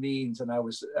Ways and Means, and I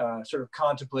was sort of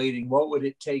contemplating what would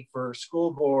it take for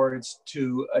school boards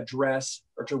to address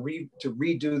or to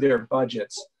redo their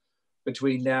budgets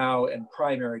between now and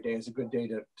primary day is a good day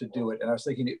to do it. And I was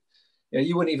thinking, you know,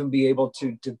 you wouldn't even be able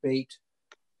to debate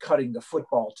cutting the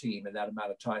football team in that amount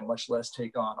of time, much less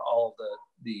take on all of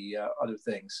the other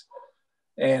things.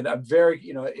 And I'm very,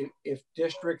 you know, if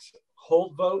districts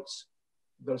hold votes,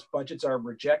 those budgets are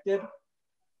rejected,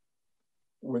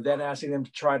 we're then asking them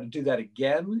to try to do that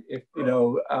again. If, you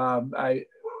know,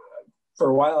 for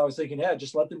a while I was thinking, yeah,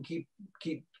 just let them keep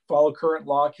follow current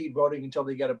law, keep voting until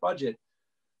they get a budget.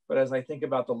 But as I think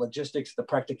about the logistics, the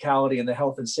practicality, and the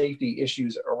health and safety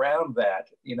issues around that,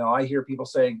 you know, I hear people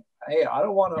saying, hey, I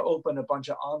don't want to open a bunch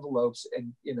of envelopes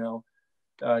and, you know,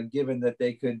 given that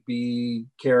they could be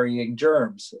carrying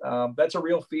germs. That's a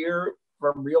real fear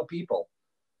from real people.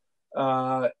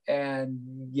 And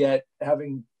yet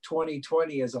having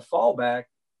 2020 as a fallback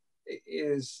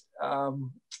is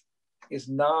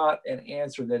not an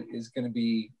answer that is going to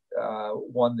be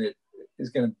one that is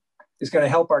going to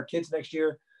help our kids next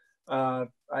year.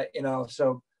 You know,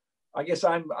 so I guess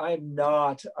I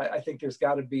think there's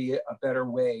got to be a better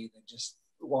way than just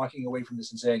walking away from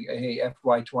this and saying, hey,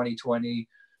 FY 2020,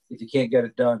 if you can't get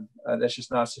it done, that's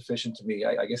just not sufficient to me.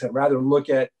 I guess I'd rather look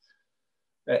at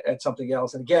something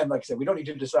else. And again, like I said, we don't need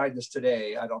to decide this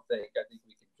today. I don't think. I think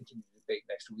we can continue to debate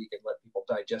next week and let people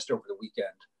digest over the weekend.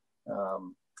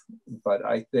 But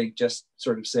I think just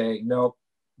sort of saying, no,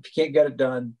 if you can't get it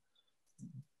done,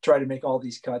 try to make all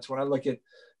these cuts. When I look at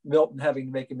Milton having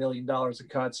to make $1 million of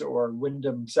cuts, or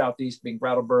Wyndham Southeast being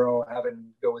Brattleboro having to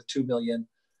go with $2 million,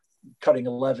 cutting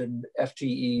 11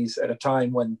 FTEs at a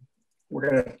time when we're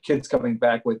going to have kids coming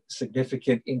back with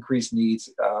significant increased needs.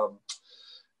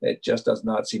 It just does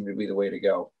not seem to be the way to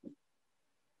go.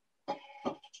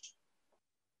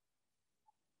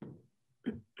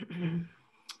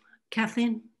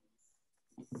 Kathleen?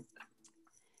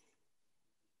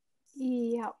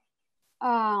 Yeah.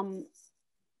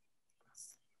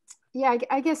 Yeah,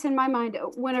 I guess in my mind,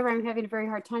 whenever I'm having a very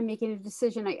hard time making a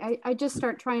decision, I just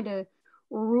start trying to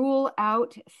rule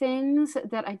out things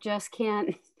that I just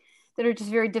can't, that are just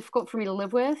very difficult for me to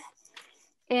live with.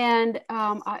 And,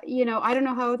 you know, I don't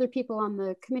know how other people on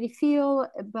the committee feel,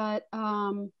 but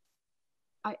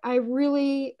I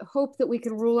really hope that we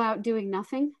can rule out doing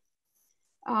nothing,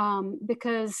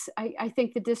 because I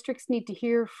think the districts need to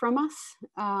hear from us,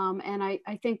 and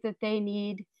I think that they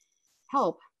need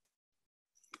help.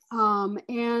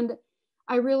 And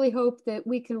I really hope that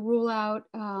we can rule out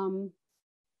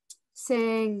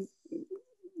saying,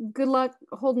 good luck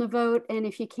holding a vote, and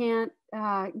if you can't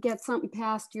get something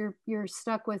passed, you're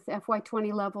stuck with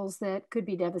FY20 levels that could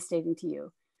be devastating to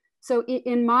you. So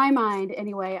in my mind,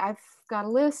 anyway, I've got a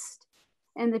list,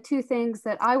 and the two things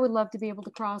that I would love to be able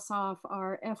to cross off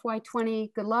are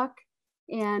FY20, good luck,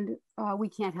 and we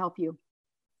can't help you.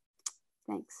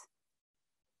 Thanks.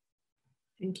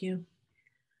 Thank you.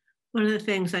 One of the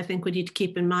things I think we need to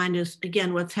keep in mind is,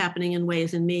 again, what's happening in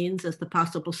Ways and Means as the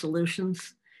possible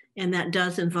solutions. And that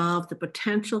does involve the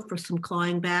potential for some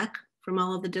clawing back from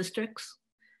all of the districts.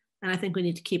 And I think we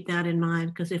need to keep that in mind,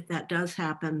 because if that does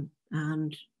happen,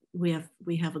 and we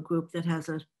have a group that has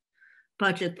a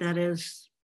budget that is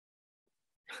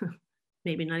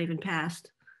maybe not even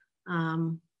passed,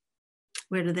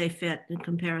 where do they fit in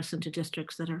comparison to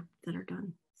districts that are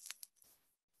done?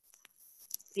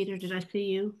 Peter, did I see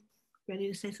you ready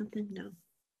to say something? No.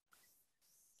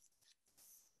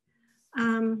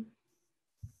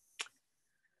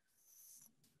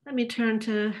 Let me turn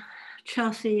to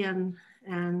Chelsea and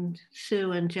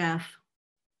Sue and Jeff.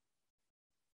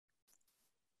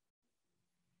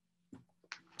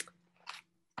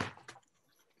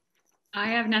 I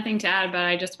have nothing to add, but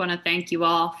I just want to thank you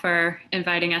all for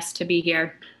inviting us to be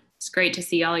here. It's great to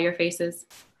see all your faces.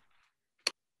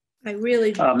 I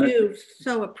really do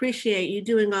so appreciate you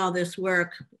doing all this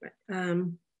work.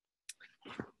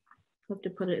 Have to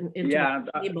put it into Yeah,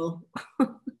 the table.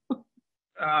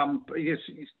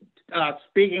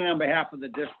 Speaking on behalf of the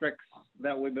districts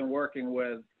that we've been working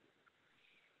with,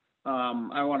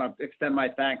 I want to extend my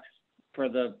thanks for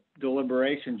the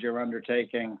deliberations you're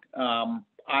undertaking.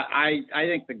 I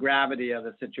think the gravity of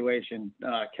the situation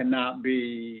cannot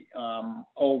be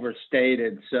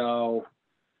overstated. So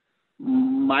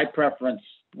my preference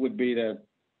would be to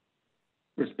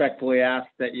respectfully ask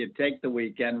that you take the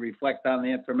weekend, reflect on the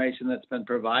information that's been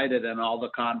provided and all the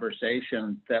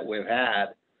conversation that we've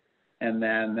had. And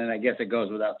then I guess it goes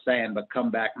without saying, but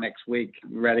come back next week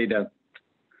ready to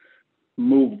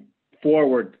move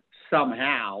forward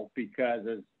somehow, because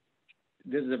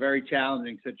this is a very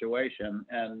challenging situation.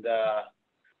 And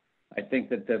I think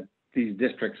that these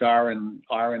districts are in,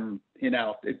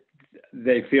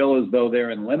 they feel as though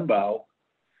they're in limbo,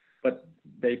 but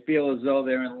they feel as though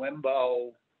they're in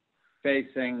limbo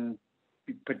facing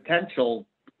potential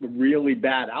really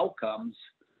bad outcomes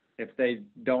if they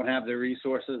don't have the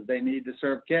resources they need to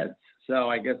serve kids. So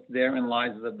I guess therein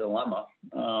lies the dilemma.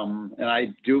 And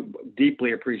I do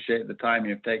deeply appreciate the time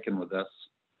you've taken with this.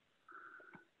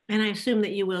 And I assume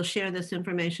that you will share this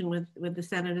information with the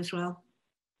Senate as well?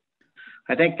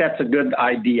 I think that's a good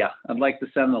idea. I'd like to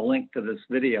send the link to this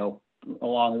video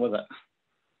along with it.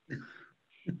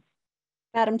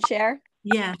 Madam Chair?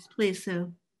 Yes, please,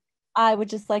 Sue. I would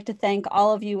just like to thank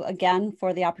all of you again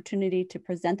for the opportunity to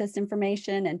present this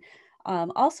information, and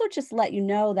also just let you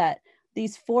know that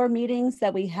these 4 meetings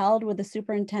that we held with the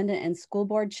superintendent and school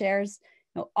board chairs,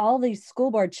 all these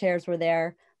school board chairs were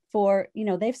there for,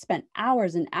 they've spent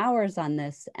hours and hours on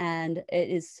this, and it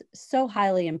is so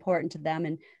highly important to them.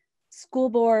 And school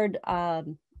board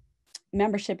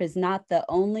membership is not the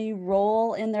only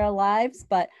role in their lives,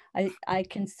 but I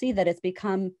can see that it's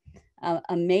become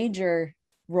a major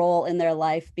role in their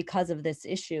life because of this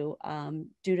issue,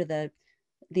 due to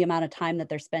the amount of time that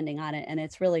they're spending on it. And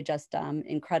it's really just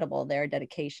incredible, their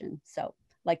dedication. So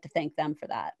I'd like to thank them for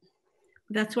that.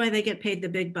 That's why they get paid the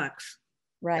big bucks.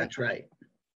 Right. That's right.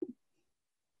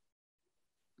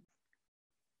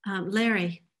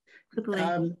 Larry.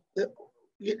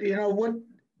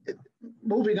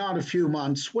 Moving on a few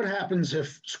months, what happens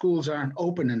if schools aren't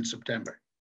open in September?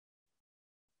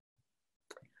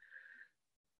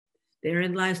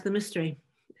 Therein lies the mystery.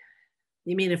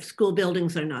 You mean if school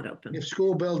buildings are not open? If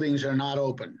school buildings are not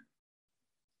open,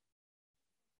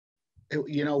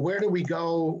 where do we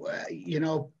go?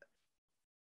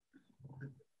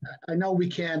 I know we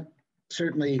can't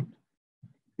certainly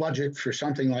budget for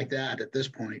something like that at this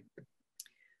point.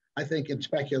 I think in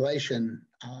speculation,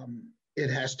 it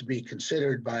has to be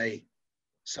considered by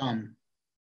some,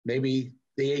 maybe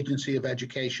the Agency of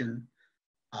Education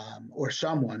or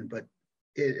someone, but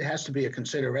it has to be a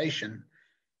consideration.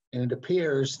 And it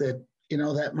appears that,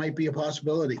 that might be a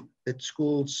possibility, that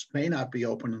schools may not be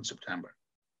open in September.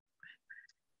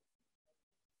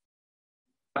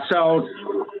 So,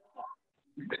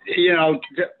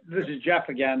 this is Jeff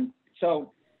again.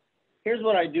 So here's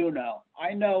what I do know.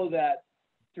 I know that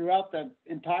throughout the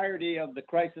entirety of the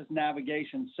crisis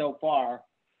navigation so far,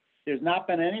 there's not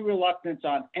been any reluctance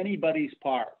on anybody's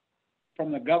part,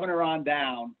 from the governor on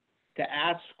down, to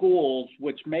ask schools,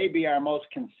 which may be our most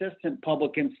consistent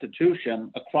public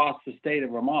institution across the state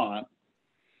of Vermont,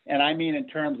 and I mean in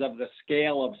terms of the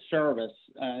scale of service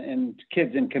in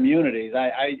kids and communities.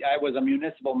 I was a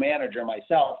municipal manager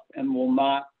myself and will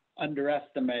not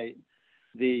underestimate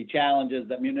the challenges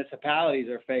that municipalities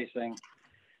are facing.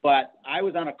 But I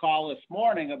was on a call this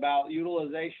morning about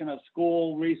utilization of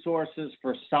school resources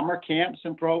for summer camps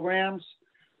and programs.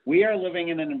 We are living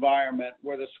in an environment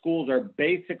where the schools are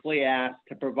basically asked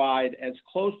to provide as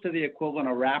close to the equivalent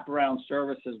of wraparound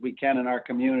services we can in our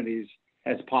communities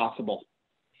as possible.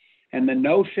 And the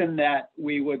notion that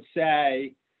we would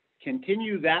say,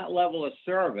 continue that level of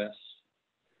service,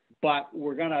 but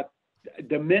we're going to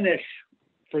diminish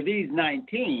for these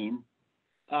 19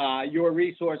 your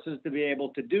resources to be able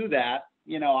to do that,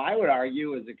 I would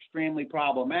argue is extremely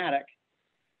problematic.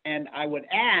 And I would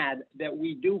add that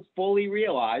we do fully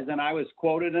realize, and I was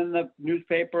quoted in the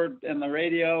newspaper and the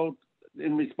radio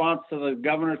in response to the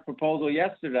governor's proposal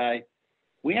yesterday,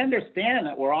 we understand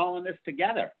that we're all in this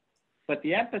together. But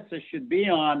the emphasis should be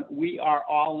on we are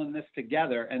all in this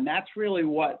together. And that's really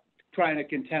what trying to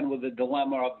contend with the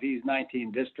dilemma of these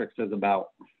 19 districts is about.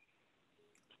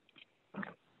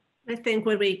 I think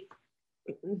when we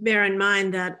bear in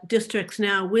mind that districts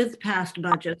now with past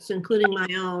budgets, including my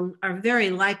own, are very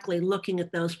likely looking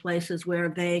at those places where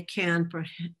they can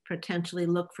potentially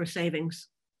look for savings.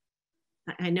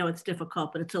 I know it's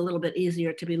difficult, but it's a little bit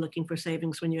easier to be looking for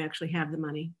savings when you actually have the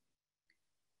money.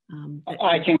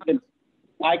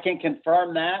 I can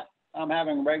confirm that. I'm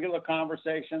having regular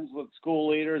conversations with school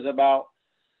leaders about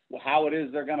how it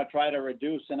is they're going to try to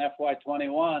reduce in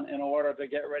FY21 in order to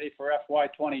get ready for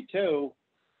FY22,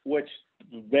 which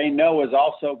they know is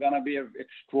also going to be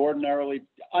extraordinarily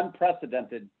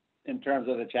unprecedented in terms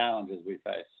of the challenges we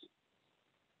face.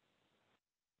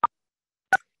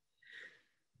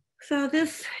 So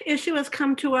this issue has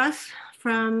come to us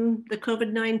from the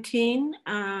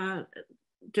COVID-19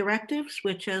 directives,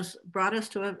 which has brought us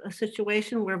to a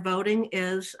situation where voting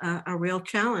is a real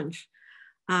challenge.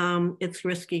 It's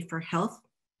risky for health.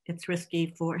 It's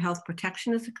risky for health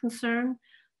protection is a concern.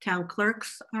 Town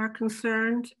clerks are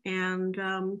concerned, and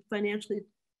financially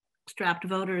strapped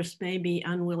voters may be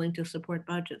unwilling to support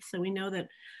budgets. So we know that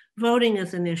voting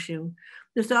is an issue.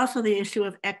 There's also the issue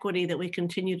of equity that we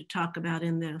continue to talk about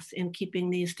in this, in keeping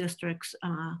these districts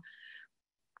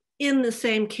in the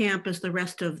same camp as the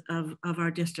rest of our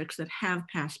districts that have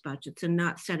passed budgets, and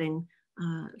not setting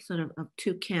sort of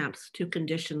two camps, two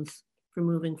conditions for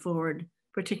moving forward,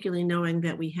 particularly knowing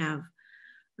that we have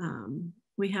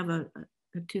a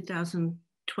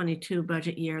 2022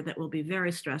 budget year that will be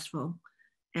very stressful,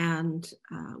 and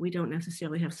we don't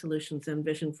necessarily have solutions and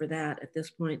vision for that at this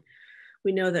point.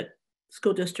 We know that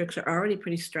school districts are already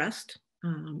pretty stressed.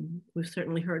 We've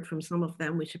certainly heard from some of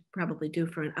them. We should probably do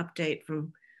for an update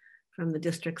from the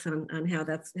districts on how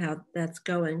that's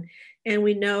going. And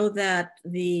we know that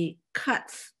the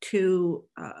cuts to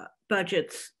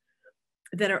budgets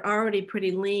that are already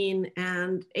pretty lean,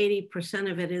 and 80%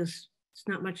 of it is, it's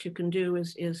not much you can do,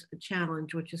 is a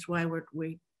challenge, which is why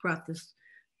we brought this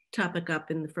topic up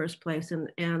in the first place.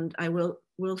 And I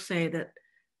will say that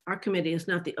our committee is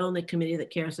not the only committee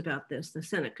that cares about this. The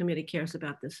Senate committee cares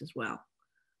about this as well.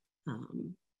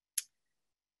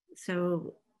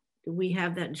 So we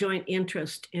have that joint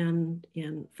interest in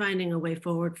finding a way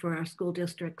forward for our school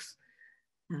districts.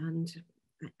 And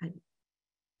I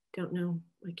don't know,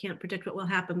 I can't predict what will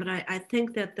happen, but I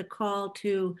think that the call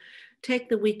to take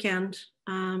the weekend,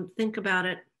 think about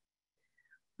it,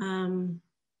 and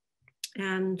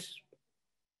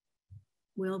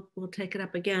we'll take it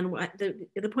up again.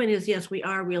 The point is, yes, we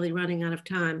are really running out of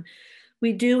time.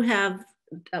 We do have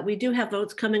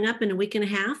votes coming up in a week and a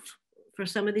half for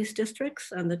some of these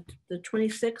districts on the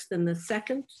 26th and the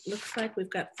 2nd. Looks like we've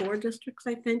got 4 districts,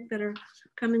 I think, that are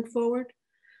coming forward.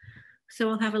 So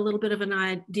we'll have a little bit of an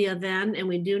idea then, and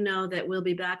we do know that we'll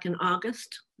be back in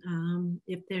August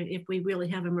if we really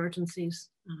have emergencies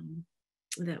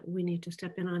that we need to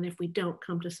step in on if we don't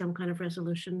come to some kind of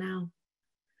resolution now.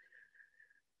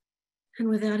 And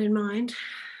with that in mind,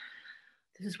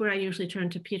 this is where I usually turn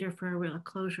to Peter for a real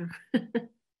closure.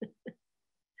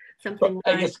 Something.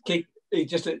 I guess, Kate,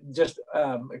 just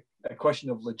a question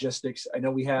of logistics. I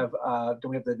know we have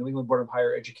the New England Board of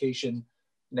Higher Education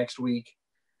next week.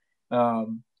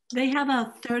 They have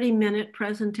a 30-minute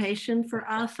presentation for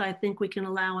us. I think we can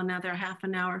allow another half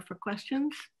an hour for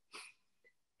questions.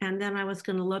 And then I was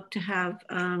going to look to have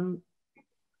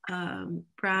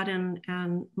Brad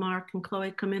and Mark and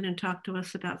Chloe come in and talk to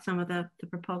us about some of the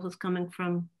proposals coming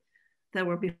from that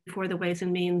were before the Ways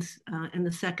and Means in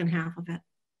the second half of it.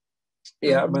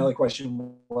 Yeah, my other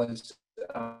question was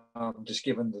just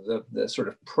given the sort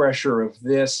of pressure of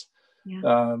this,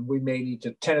 yeah. We may need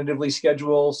to tentatively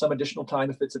schedule some additional time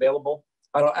if it's available.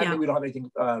 I mean, we don't have anything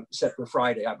set for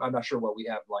Friday. I'm not sure what we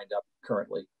have lined up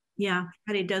currently. Yeah,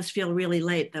 Friday does feel really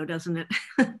late though, doesn't it?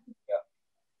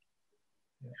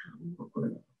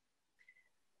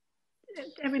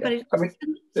 Everybody, I mean,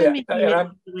 send me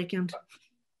the weekend.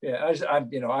 Yeah,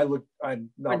 I'm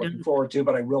not looking forward to,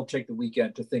 but I will take the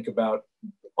weekend to think about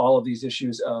all of these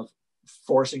issues of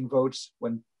forcing votes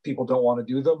when people don't want to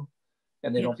do them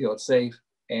and they don't feel it's safe,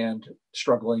 and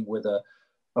struggling with a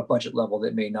budget level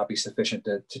that may not be sufficient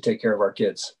to take care of our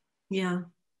kids. Yeah.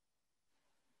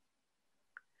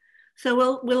 So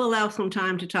we'll allow some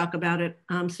time to talk about it.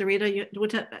 Sarita, we'll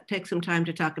take some time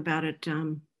to talk about it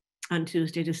on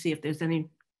Tuesday to see if there's any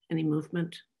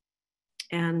movement,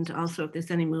 and also if there's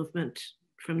any movement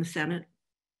from the Senate.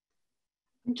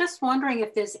 I'm just wondering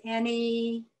if there's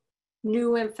any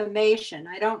new information.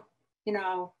 I don't,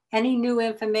 any new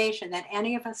information that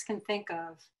any of us can think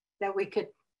of that we could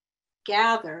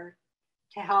gather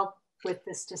to help with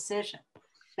this decision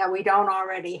that we don't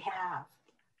already have.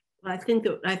 I think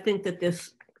that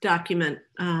this document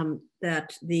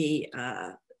that the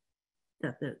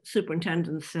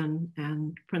superintendents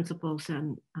and principals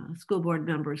and school board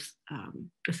members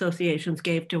associations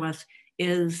gave to us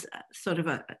is sort of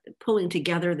a pulling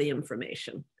together the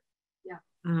information. Yeah.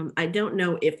 I don't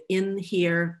know if in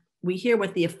here we hear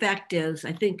what the effect is.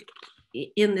 I think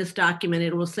in this document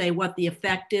it will say what the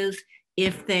effect is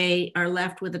if they are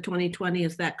left with a 2020.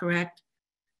 Is that correct?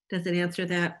 Does it answer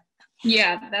that?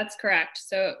 Yeah, that's correct.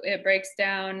 So it breaks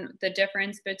down the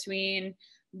difference between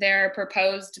their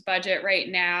proposed budget right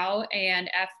now and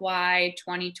FY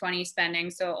 2020 spending.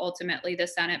 So ultimately the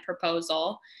Senate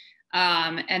proposal.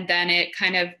 And then it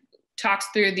kind of talks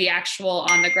through the actual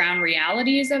on the ground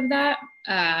realities of that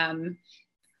in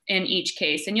each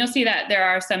case. And you'll see that there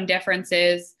are some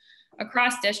differences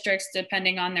across districts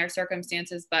depending on their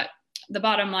circumstances, but the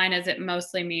bottom line is it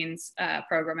mostly means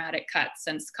programmatic cuts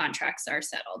since contracts are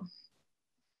settled.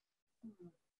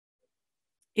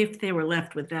 If they were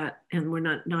left with that and we're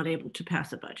not able to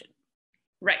pass a budget.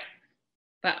 Right.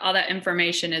 But all that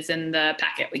information is in the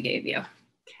packet we gave you.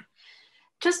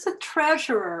 Just the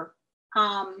treasurer,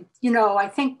 you know, I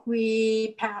think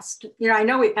we passed, you know, I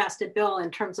know we passed a bill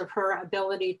in terms of her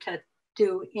ability to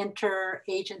do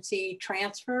interagency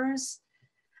transfers.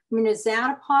 I mean, is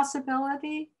that a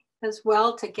possibility as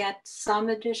well to get some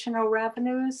additional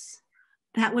revenues?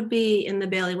 That would be in the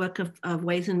bailiwick of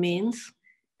Ways and Means.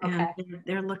 Okay. And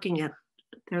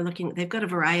they've got a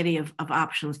variety of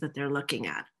options that they're looking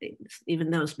at, even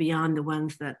those beyond the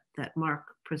ones that Mark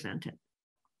presented.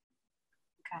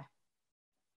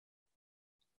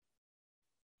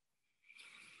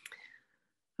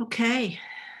 Okay.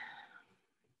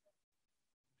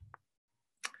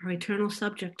 Our eternal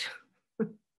subject.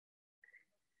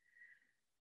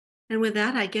 And with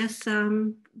that, I guess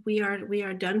we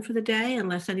are done for the day,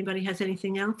 unless anybody has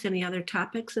anything else, any other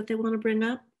topics that they want to bring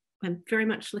up. I'm very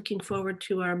much looking forward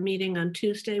to our meeting on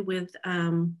Tuesday with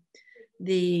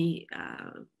the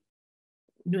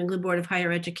New England Board of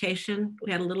Higher Education.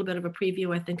 We had a little bit of a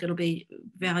preview. I think it'll be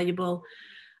valuable.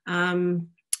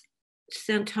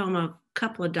 Sent home a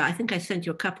couple of, I think I sent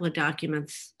you a couple of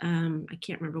documents. I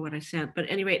can't remember what I sent, but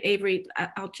at any rate, Avery,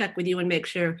 I'll check with you and make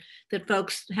sure that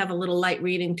folks have a little light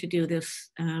reading to do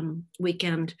this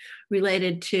weekend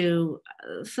related to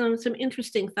some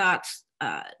interesting thoughts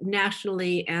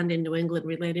nationally and in New England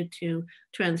related to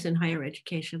trends in higher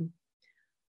education.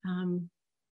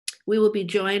 We will be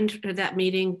joined at that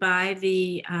meeting by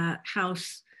the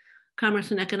House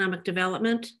Commerce and Economic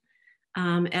Development,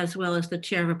 as well as the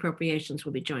Chair of Appropriations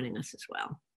will be joining us as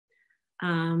well.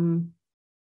 And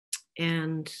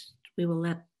we will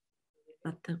let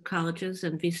the colleges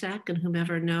and VSAC and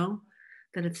whomever know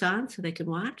that it's on so they can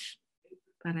watch,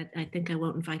 but I think I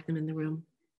won't invite them in the room.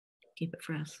 Keep it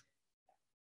for us.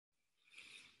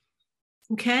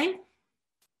 Okay.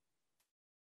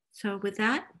 So with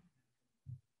that,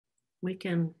 we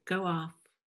can go off.